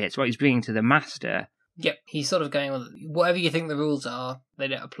Gallifrey, it's what he's bringing to the Master. Yep, he's sort of going with whatever you think the rules are, they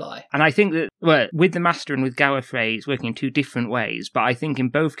don't apply. And I think that, well, with the Master and with Gallifrey, it's working in two different ways, but I think in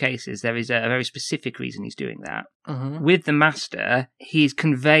both cases there is a very specific reason he's doing that. Mm-hmm. With the Master, he's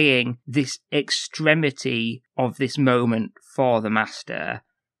conveying this extremity of this moment for the Master.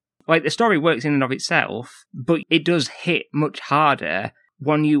 Like, the story works in and of itself, but it does hit much harder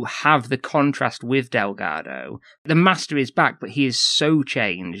when you have the contrast with Delgado. The Master is back, but he is so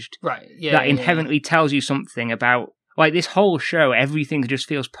changed that inherently tells you something about Like, this whole show, everything just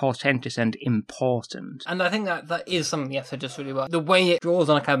feels portentous and important. And I think that is something the episode does really well. The way it draws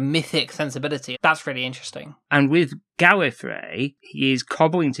on like a mythic sensibility, that's really interesting. And with Gallifrey, he is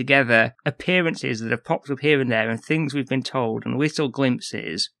cobbling together appearances that have popped up here and there and things we've been told and little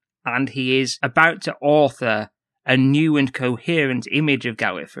glimpses. And he is about to author a new and coherent image of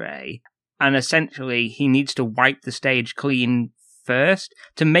Gallifrey. And essentially, he needs to wipe the stage clean first.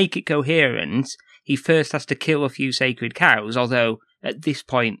 To make it coherent, he first has to kill a few sacred cows, although at this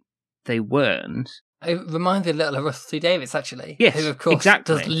point they weren't. It reminds me a little of Russell T Davies, actually. Yes, who, of course,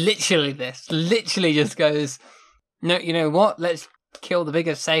 exactly. does literally this. Literally just goes, no, you know what? Let's kill the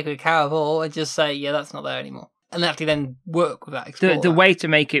biggest sacred cow of all and just say, yeah, that's not there anymore. And actually then work with that. Explore The that. way to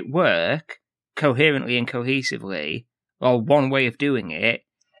make it work coherently and cohesively, or one way of doing it,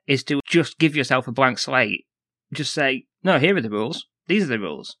 is to just give yourself a blank slate. Just say, no, here are the rules. These are the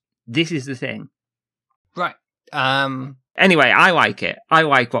rules. This is the thing. Right. Anyway, I like it. I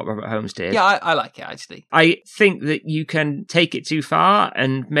like what Robert Holmes did. Yeah, I like it, actually. I think that you can take it too far,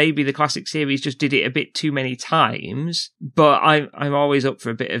 and maybe the classic series just did it a bit too many times, but I'm always up for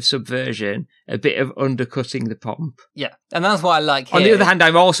a bit of subversion, a bit of undercutting the pomp. Yeah, and that's what I like here. On the other hand,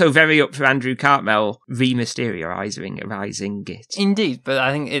 I'm also very up for Andrew Cartmel re-mysteriorising it. Indeed, but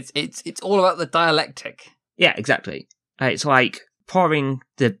I think it's all about the dialectic. Yeah, exactly. It's like pouring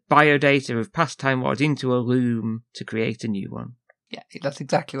the biodata of past Time Lords into a loom to create a new one. Yeah, that's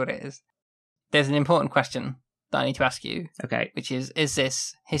exactly what it is. There's an important question that I need to ask you. Okay. Which is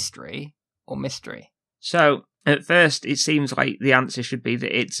this history or mystery? So, at first, it seems like the answer should be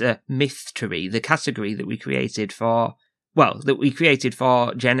that it's a mystery, the category that we created for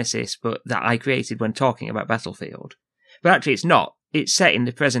Genesis, but that I created when talking about Battlefield. But actually, it's not. It's set in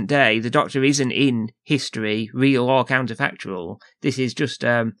the present day. The Doctor isn't in history, real or counterfactual. This is just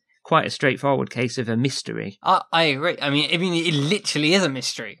quite a straightforward case of a mystery. I agree. I mean, it literally is a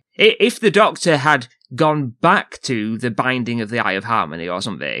mystery. If the Doctor had gone back to the binding of the Eye of Harmony or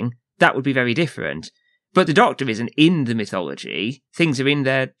something, that would be very different. But the Doctor isn't in the mythology. Things are in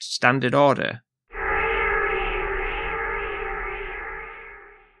their standard order.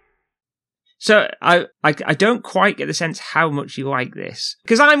 So I don't quite get the sense how much you like this.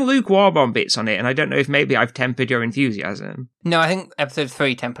 Because I'm lukewarm on bits on it, and I don't know if maybe I've tempered your enthusiasm. No, I think episode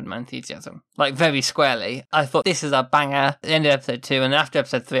 3 tempered my enthusiasm. Like, very squarely. I thought, this is a banger. At the end of episode 2, and after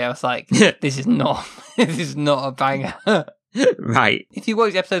episode 3, I was like, this is not a banger. Right. If you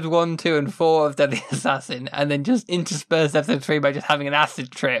watch episodes 1, 2, and 4 of Deadly Assassin, and then just intersperse episode 3 by just having an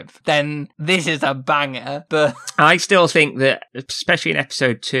acid trip, then this is a banger. But I still think that, especially in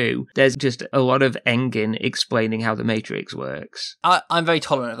episode 2, there's just a lot of Engin explaining how the Matrix works. I'm very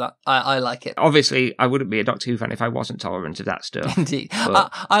tolerant of that. I like it. Obviously, I wouldn't be a Doctor Who fan if I wasn't tolerant of that stuff. Indeed.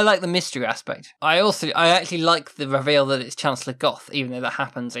 But I like the mystery aspect. I actually like the reveal that it's Chancellor Goth, even though that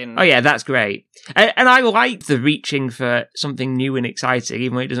happens in... Oh yeah, that's great. And I like the reaching for something new and exciting,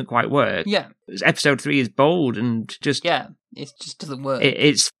 even when it doesn't quite work. Yeah. Episode 3 is bold and just... Yeah, it just doesn't work.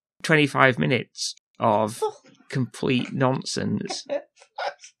 It's 25 minutes of complete nonsense.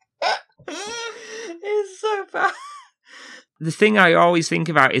 It's so bad. The thing I always think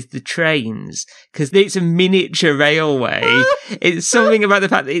about is the trains, because it's a miniature railway. It's something about the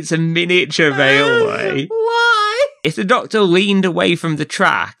fact that it's a miniature railway. Why? If the Doctor leaned away from the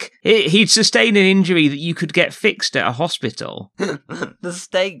track, he'd sustain an injury that you could get fixed at a hospital. The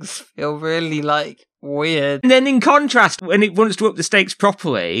stakes feel really, weird. And then in contrast, when it wants to up the stakes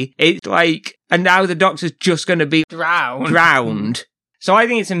properly, it's like, and now the Doctor's just going to be drowned. So I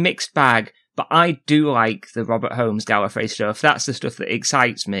think it's a mixed bag. But I do like the Robert Holmes Gallifrey stuff. That's the stuff that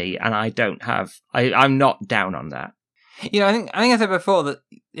excites me, and I'm not down on that. You know, I think I said before that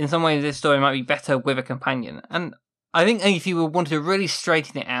in some ways this story might be better with a companion. And I think if you wanted to really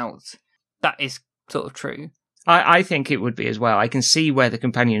straighten it out, that is sort of true. I think it would be as well. I can see where the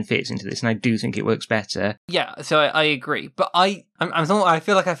companion fits into this, and I do think it works better. Yeah, so I agree. But I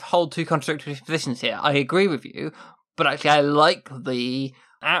feel like I hold two contradictory positions here. I agree with you, but actually I like the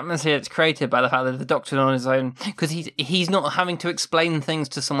atmosphere that's created by the fact that the Doctor's on his own, because he's not having to explain things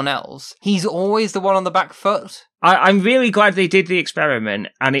to someone else. He's always the one on the back foot. I'm really glad they did the experiment,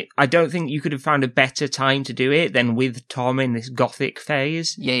 and I don't think you could have found a better time to do it than with Tom in this gothic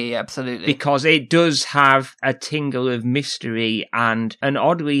phase. Yeah, absolutely. Because it does have a tingle of mystery and an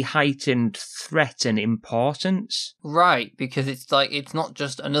oddly heightened threat and importance. Right, because it's not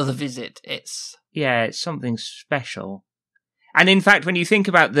just another visit, it's something special. And in fact, when you think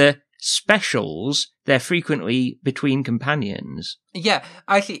about the specials, they're frequently between companions. Yeah,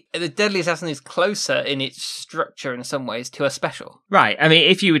 actually, the Deadly Assassin is closer in its structure in some ways to a special. Right. I mean,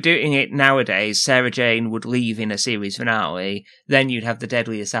 if you were doing it nowadays, Sarah Jane would leave in a series finale, then you'd have the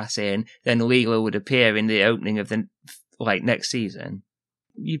Deadly Assassin, then Leela would appear in the opening of the next season.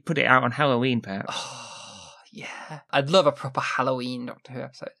 You'd put it out on Halloween, perhaps. Oh, yeah. I'd love a proper Halloween Doctor Who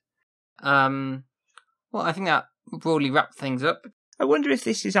episode. Well, I think that broadly wraps things up. I wonder if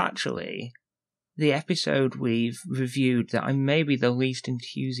this is actually the episode we've reviewed that I'm maybe the least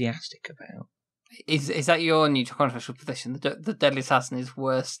enthusiastic about. Is that your new controversial position? The Deadly Assassin is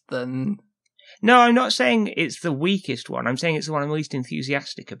worse than... No, I'm not saying it's the weakest one. I'm saying it's the one I'm least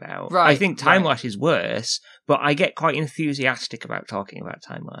enthusiastic about. Right, I think Time Lash is worse, but I get quite enthusiastic about talking about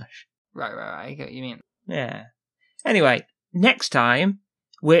Time Lash. Right. I get what you mean. Yeah. Anyway, next time,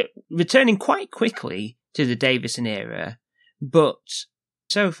 we're returning quite quickly to the Davison era, but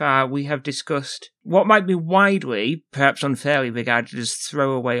so far we have discussed what might be widely, perhaps unfairly, regarded as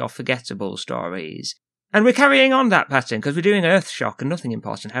throwaway or forgettable stories. And we're carrying on that pattern because we're doing Earthshock and nothing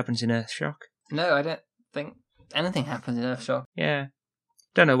important happens in Earthshock. No, I don't think anything happens in Earthshock. Yeah.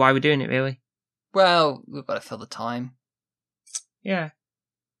 Don't know why we're doing it, really. Well, we've got to fill the time. Yeah.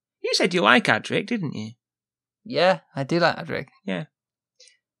 You said you like Adric, didn't you? Yeah, I do like Adric. Yeah.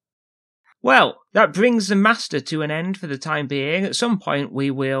 Well, that brings the Master to an end for the time being. At some point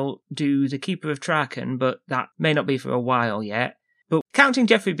we will do the Keeper of Traken, but that may not be for a while yet. But counting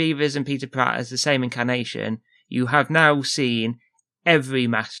Geoffrey Beevers and Peter Pratt as the same incarnation, you have now seen every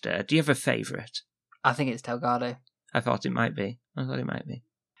Master. Do you have a favourite? I think it's Delgado. I thought it might be.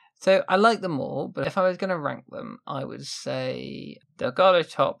 So I like them all, but if I was going to rank them, I would say Delgado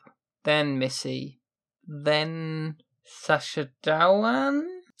top, then Missy, then Sacha Dhawan.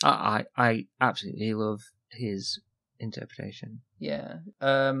 I absolutely love his interpretation. Yeah.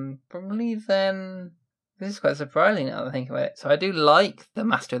 Probably then... This is quite surprising now that I think about it. So I do like the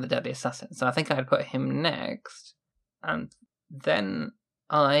Master of the Deadly Assassin, so I think I'd put him next. And then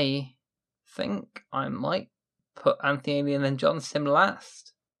I think I might put Anthony Ainley and then John Sim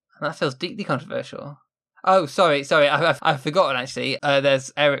last. And that feels deeply controversial. Oh, sorry, I've forgotten actually.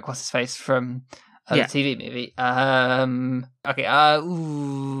 There's Eric, what's his face, from... the TV movie. I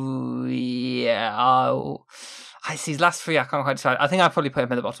see his last three. I can't quite decide. I think I'd probably put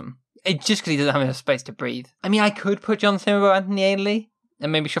him at the bottom. Just because he doesn't have enough space to breathe. I mean, I could put John Sim above Anthony Ainley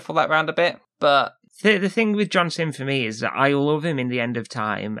and maybe shuffle that round a bit, but the thing with John Sim for me is that I love him in The End of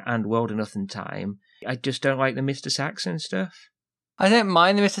Time and World of Nothing Time. I just don't like the Mr. Saxon stuff. I don't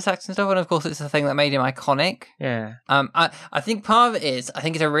mind the Mr. Saxon stuff, and of course it's the thing that made him iconic. Yeah. I think part of it is, I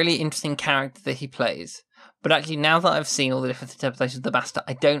think it's a really interesting character that he plays, but actually now that I've seen all the different interpretations of the Master,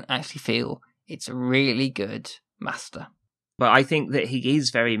 I don't actually feel it's a really good Master. But I think that he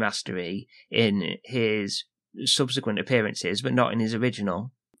is very mastery in his subsequent appearances, but not in his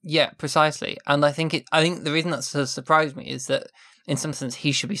original. Yeah, precisely. And I think the reason that sort of surprised me is that in some sense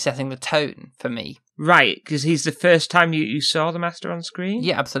he should be setting the tone for me. Right, because he's the first time you saw the Master on screen?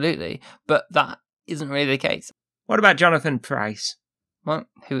 Yeah, absolutely. But that isn't really the case. What about Jonathan Pryce? What?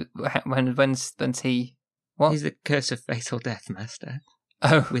 When's he... What? He's the Curse of Fatal Death Master.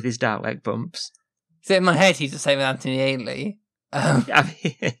 Oh. With his Dalek bumps. So in my head he's the same with Anthony Ainley.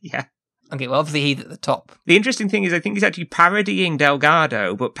 Yeah. Okay, well obviously he's at the top. The interesting thing is I think he's actually parodying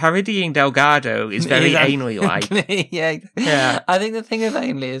Delgado, but parodying Delgado is very Ainley-like. Yeah. I think the thing with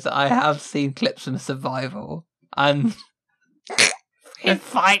Ainley is I have seen clips from Survival, and we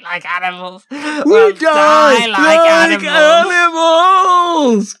fight like animals. We die like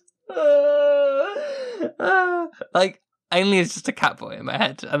animals! Like, Ainley is just a cat boy in my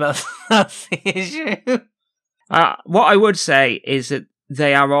head, and that's the issue. What I would say is that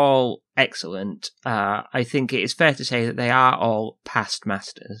they are all excellent. I think it is fair to say that they are all past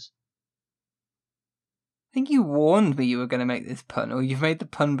masters. I think you warned me you were going to make this pun, or you've made the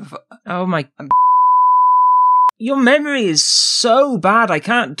pun before. Oh my... Your memory is so bad, I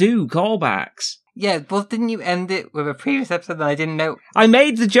can't do callbacks. Yeah, well, didn't you end it with a previous episode that I didn't know? I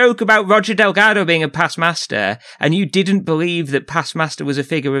made the joke about Roger Delgado being a past master, and you didn't believe that past master was a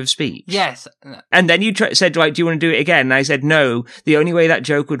figure of speech. Yes. And then you said, like, do you want to do it again? And I said, no, the only way that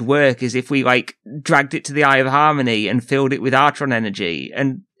joke would work is if we, like, dragged it to the Eye of Harmony and filled it with Artron energy,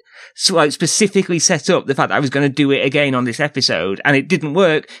 and so, like, specifically set up the fact that I was going to do it again on this episode, and it didn't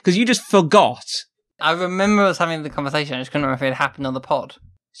work, because you just forgot. I remember us having the conversation, I just couldn't remember if it happened on the pod.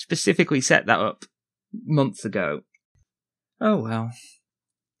 Specifically set that up months ago. Oh well.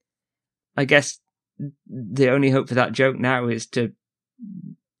 I guess the only hope for that joke now is to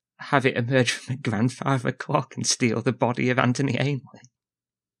have it emerge from a grandfather clock and steal the body of Anthony Ainley.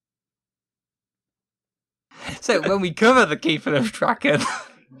 So when we cover the Keeper of Traken,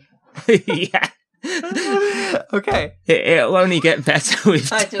 Yeah. okay. It'll only get better with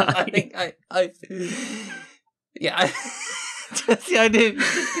time. Just the idea of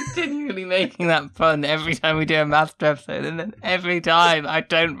just continually making that fun every time we do a Master episode, and then every time I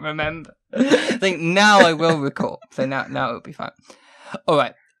don't remember. I think now I will recall, so now it'll be fine. All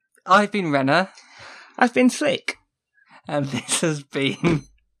right, I've been Renner, I've been Flick. and this has been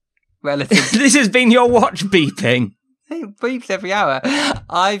Relative. This has been your watch beeping. It beeps every hour.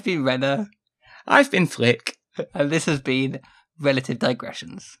 I've been Renner, I've been Flick. and this has been Relative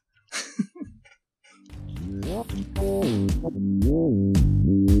Digressions.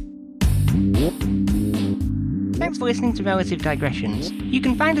 Thanks for listening to Relative Digressions. You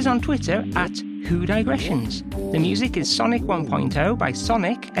can find us on Twitter at Who Digressions. The music is Sonic 1.0 by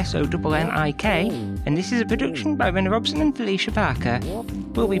Sonic, S-O-N-N-I-K, and this is a production by Renner Robson and Felicia Parker.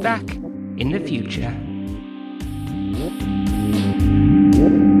 We'll be back in the future.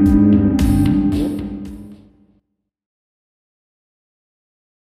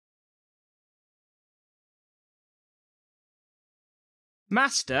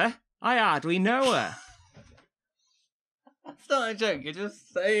 Master, I hardly know her. That's not a joke, you're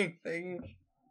just saying things.